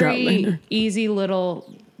very easy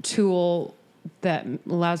little tool that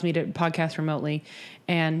allows me to podcast remotely,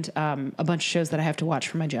 and a bunch of shows that I have to watch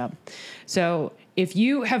for my job. So if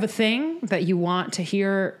you have a thing that you want to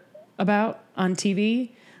hear about on TV,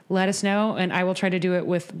 let us know, and I will try to do it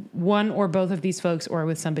with one or both of these folks or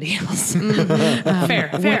with somebody else.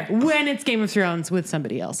 Fair. When it's Game of Thrones with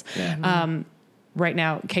somebody else. Yeah. Right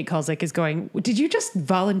now, Kate Kulzik is going, did you just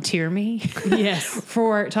volunteer me? Yes.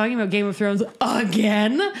 For talking about Game of Thrones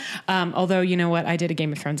again? Although, you know what? I did a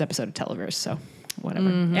Game of Thrones episode of Televerse, so whatever.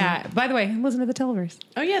 Yeah. By the way, listen to the Televerse.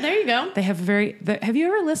 Oh, yeah, there you go. They have have you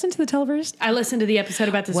ever listened to the Televerse? I listened to the episode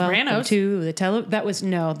about the Welcome Sopranos. to the that was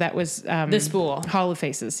The Spool. Hall of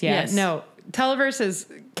Faces. Yeah. Yes. No. Televerse is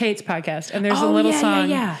Kate's podcast, and there's a Oh, little yeah, song.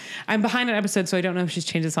 yeah. I'm behind an episode, so I don't know if she's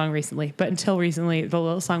changed the song recently. But until recently, the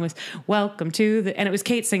little song was "Welcome to the," and it was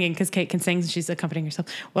Kate singing because Kate can sing, and she's accompanying herself.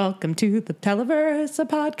 Welcome to the Televerse, a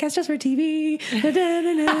podcast just for TV.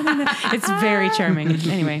 It's very charming.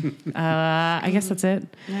 Anyway, I guess that's it.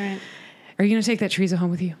 All right. Are you going to take that chorizo home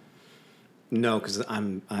with you? No, because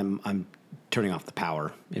I'm turning off the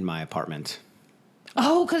power in my apartment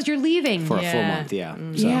Oh, because you're leaving. for a full Yeah. month. Yeah.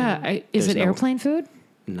 Is it there's no- airplane food?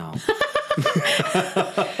 No.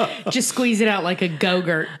 Just squeeze it out like a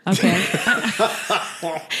Go-Gurt. Okay.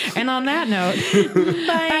 And on that note,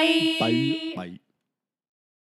 bye. Bye. Bye.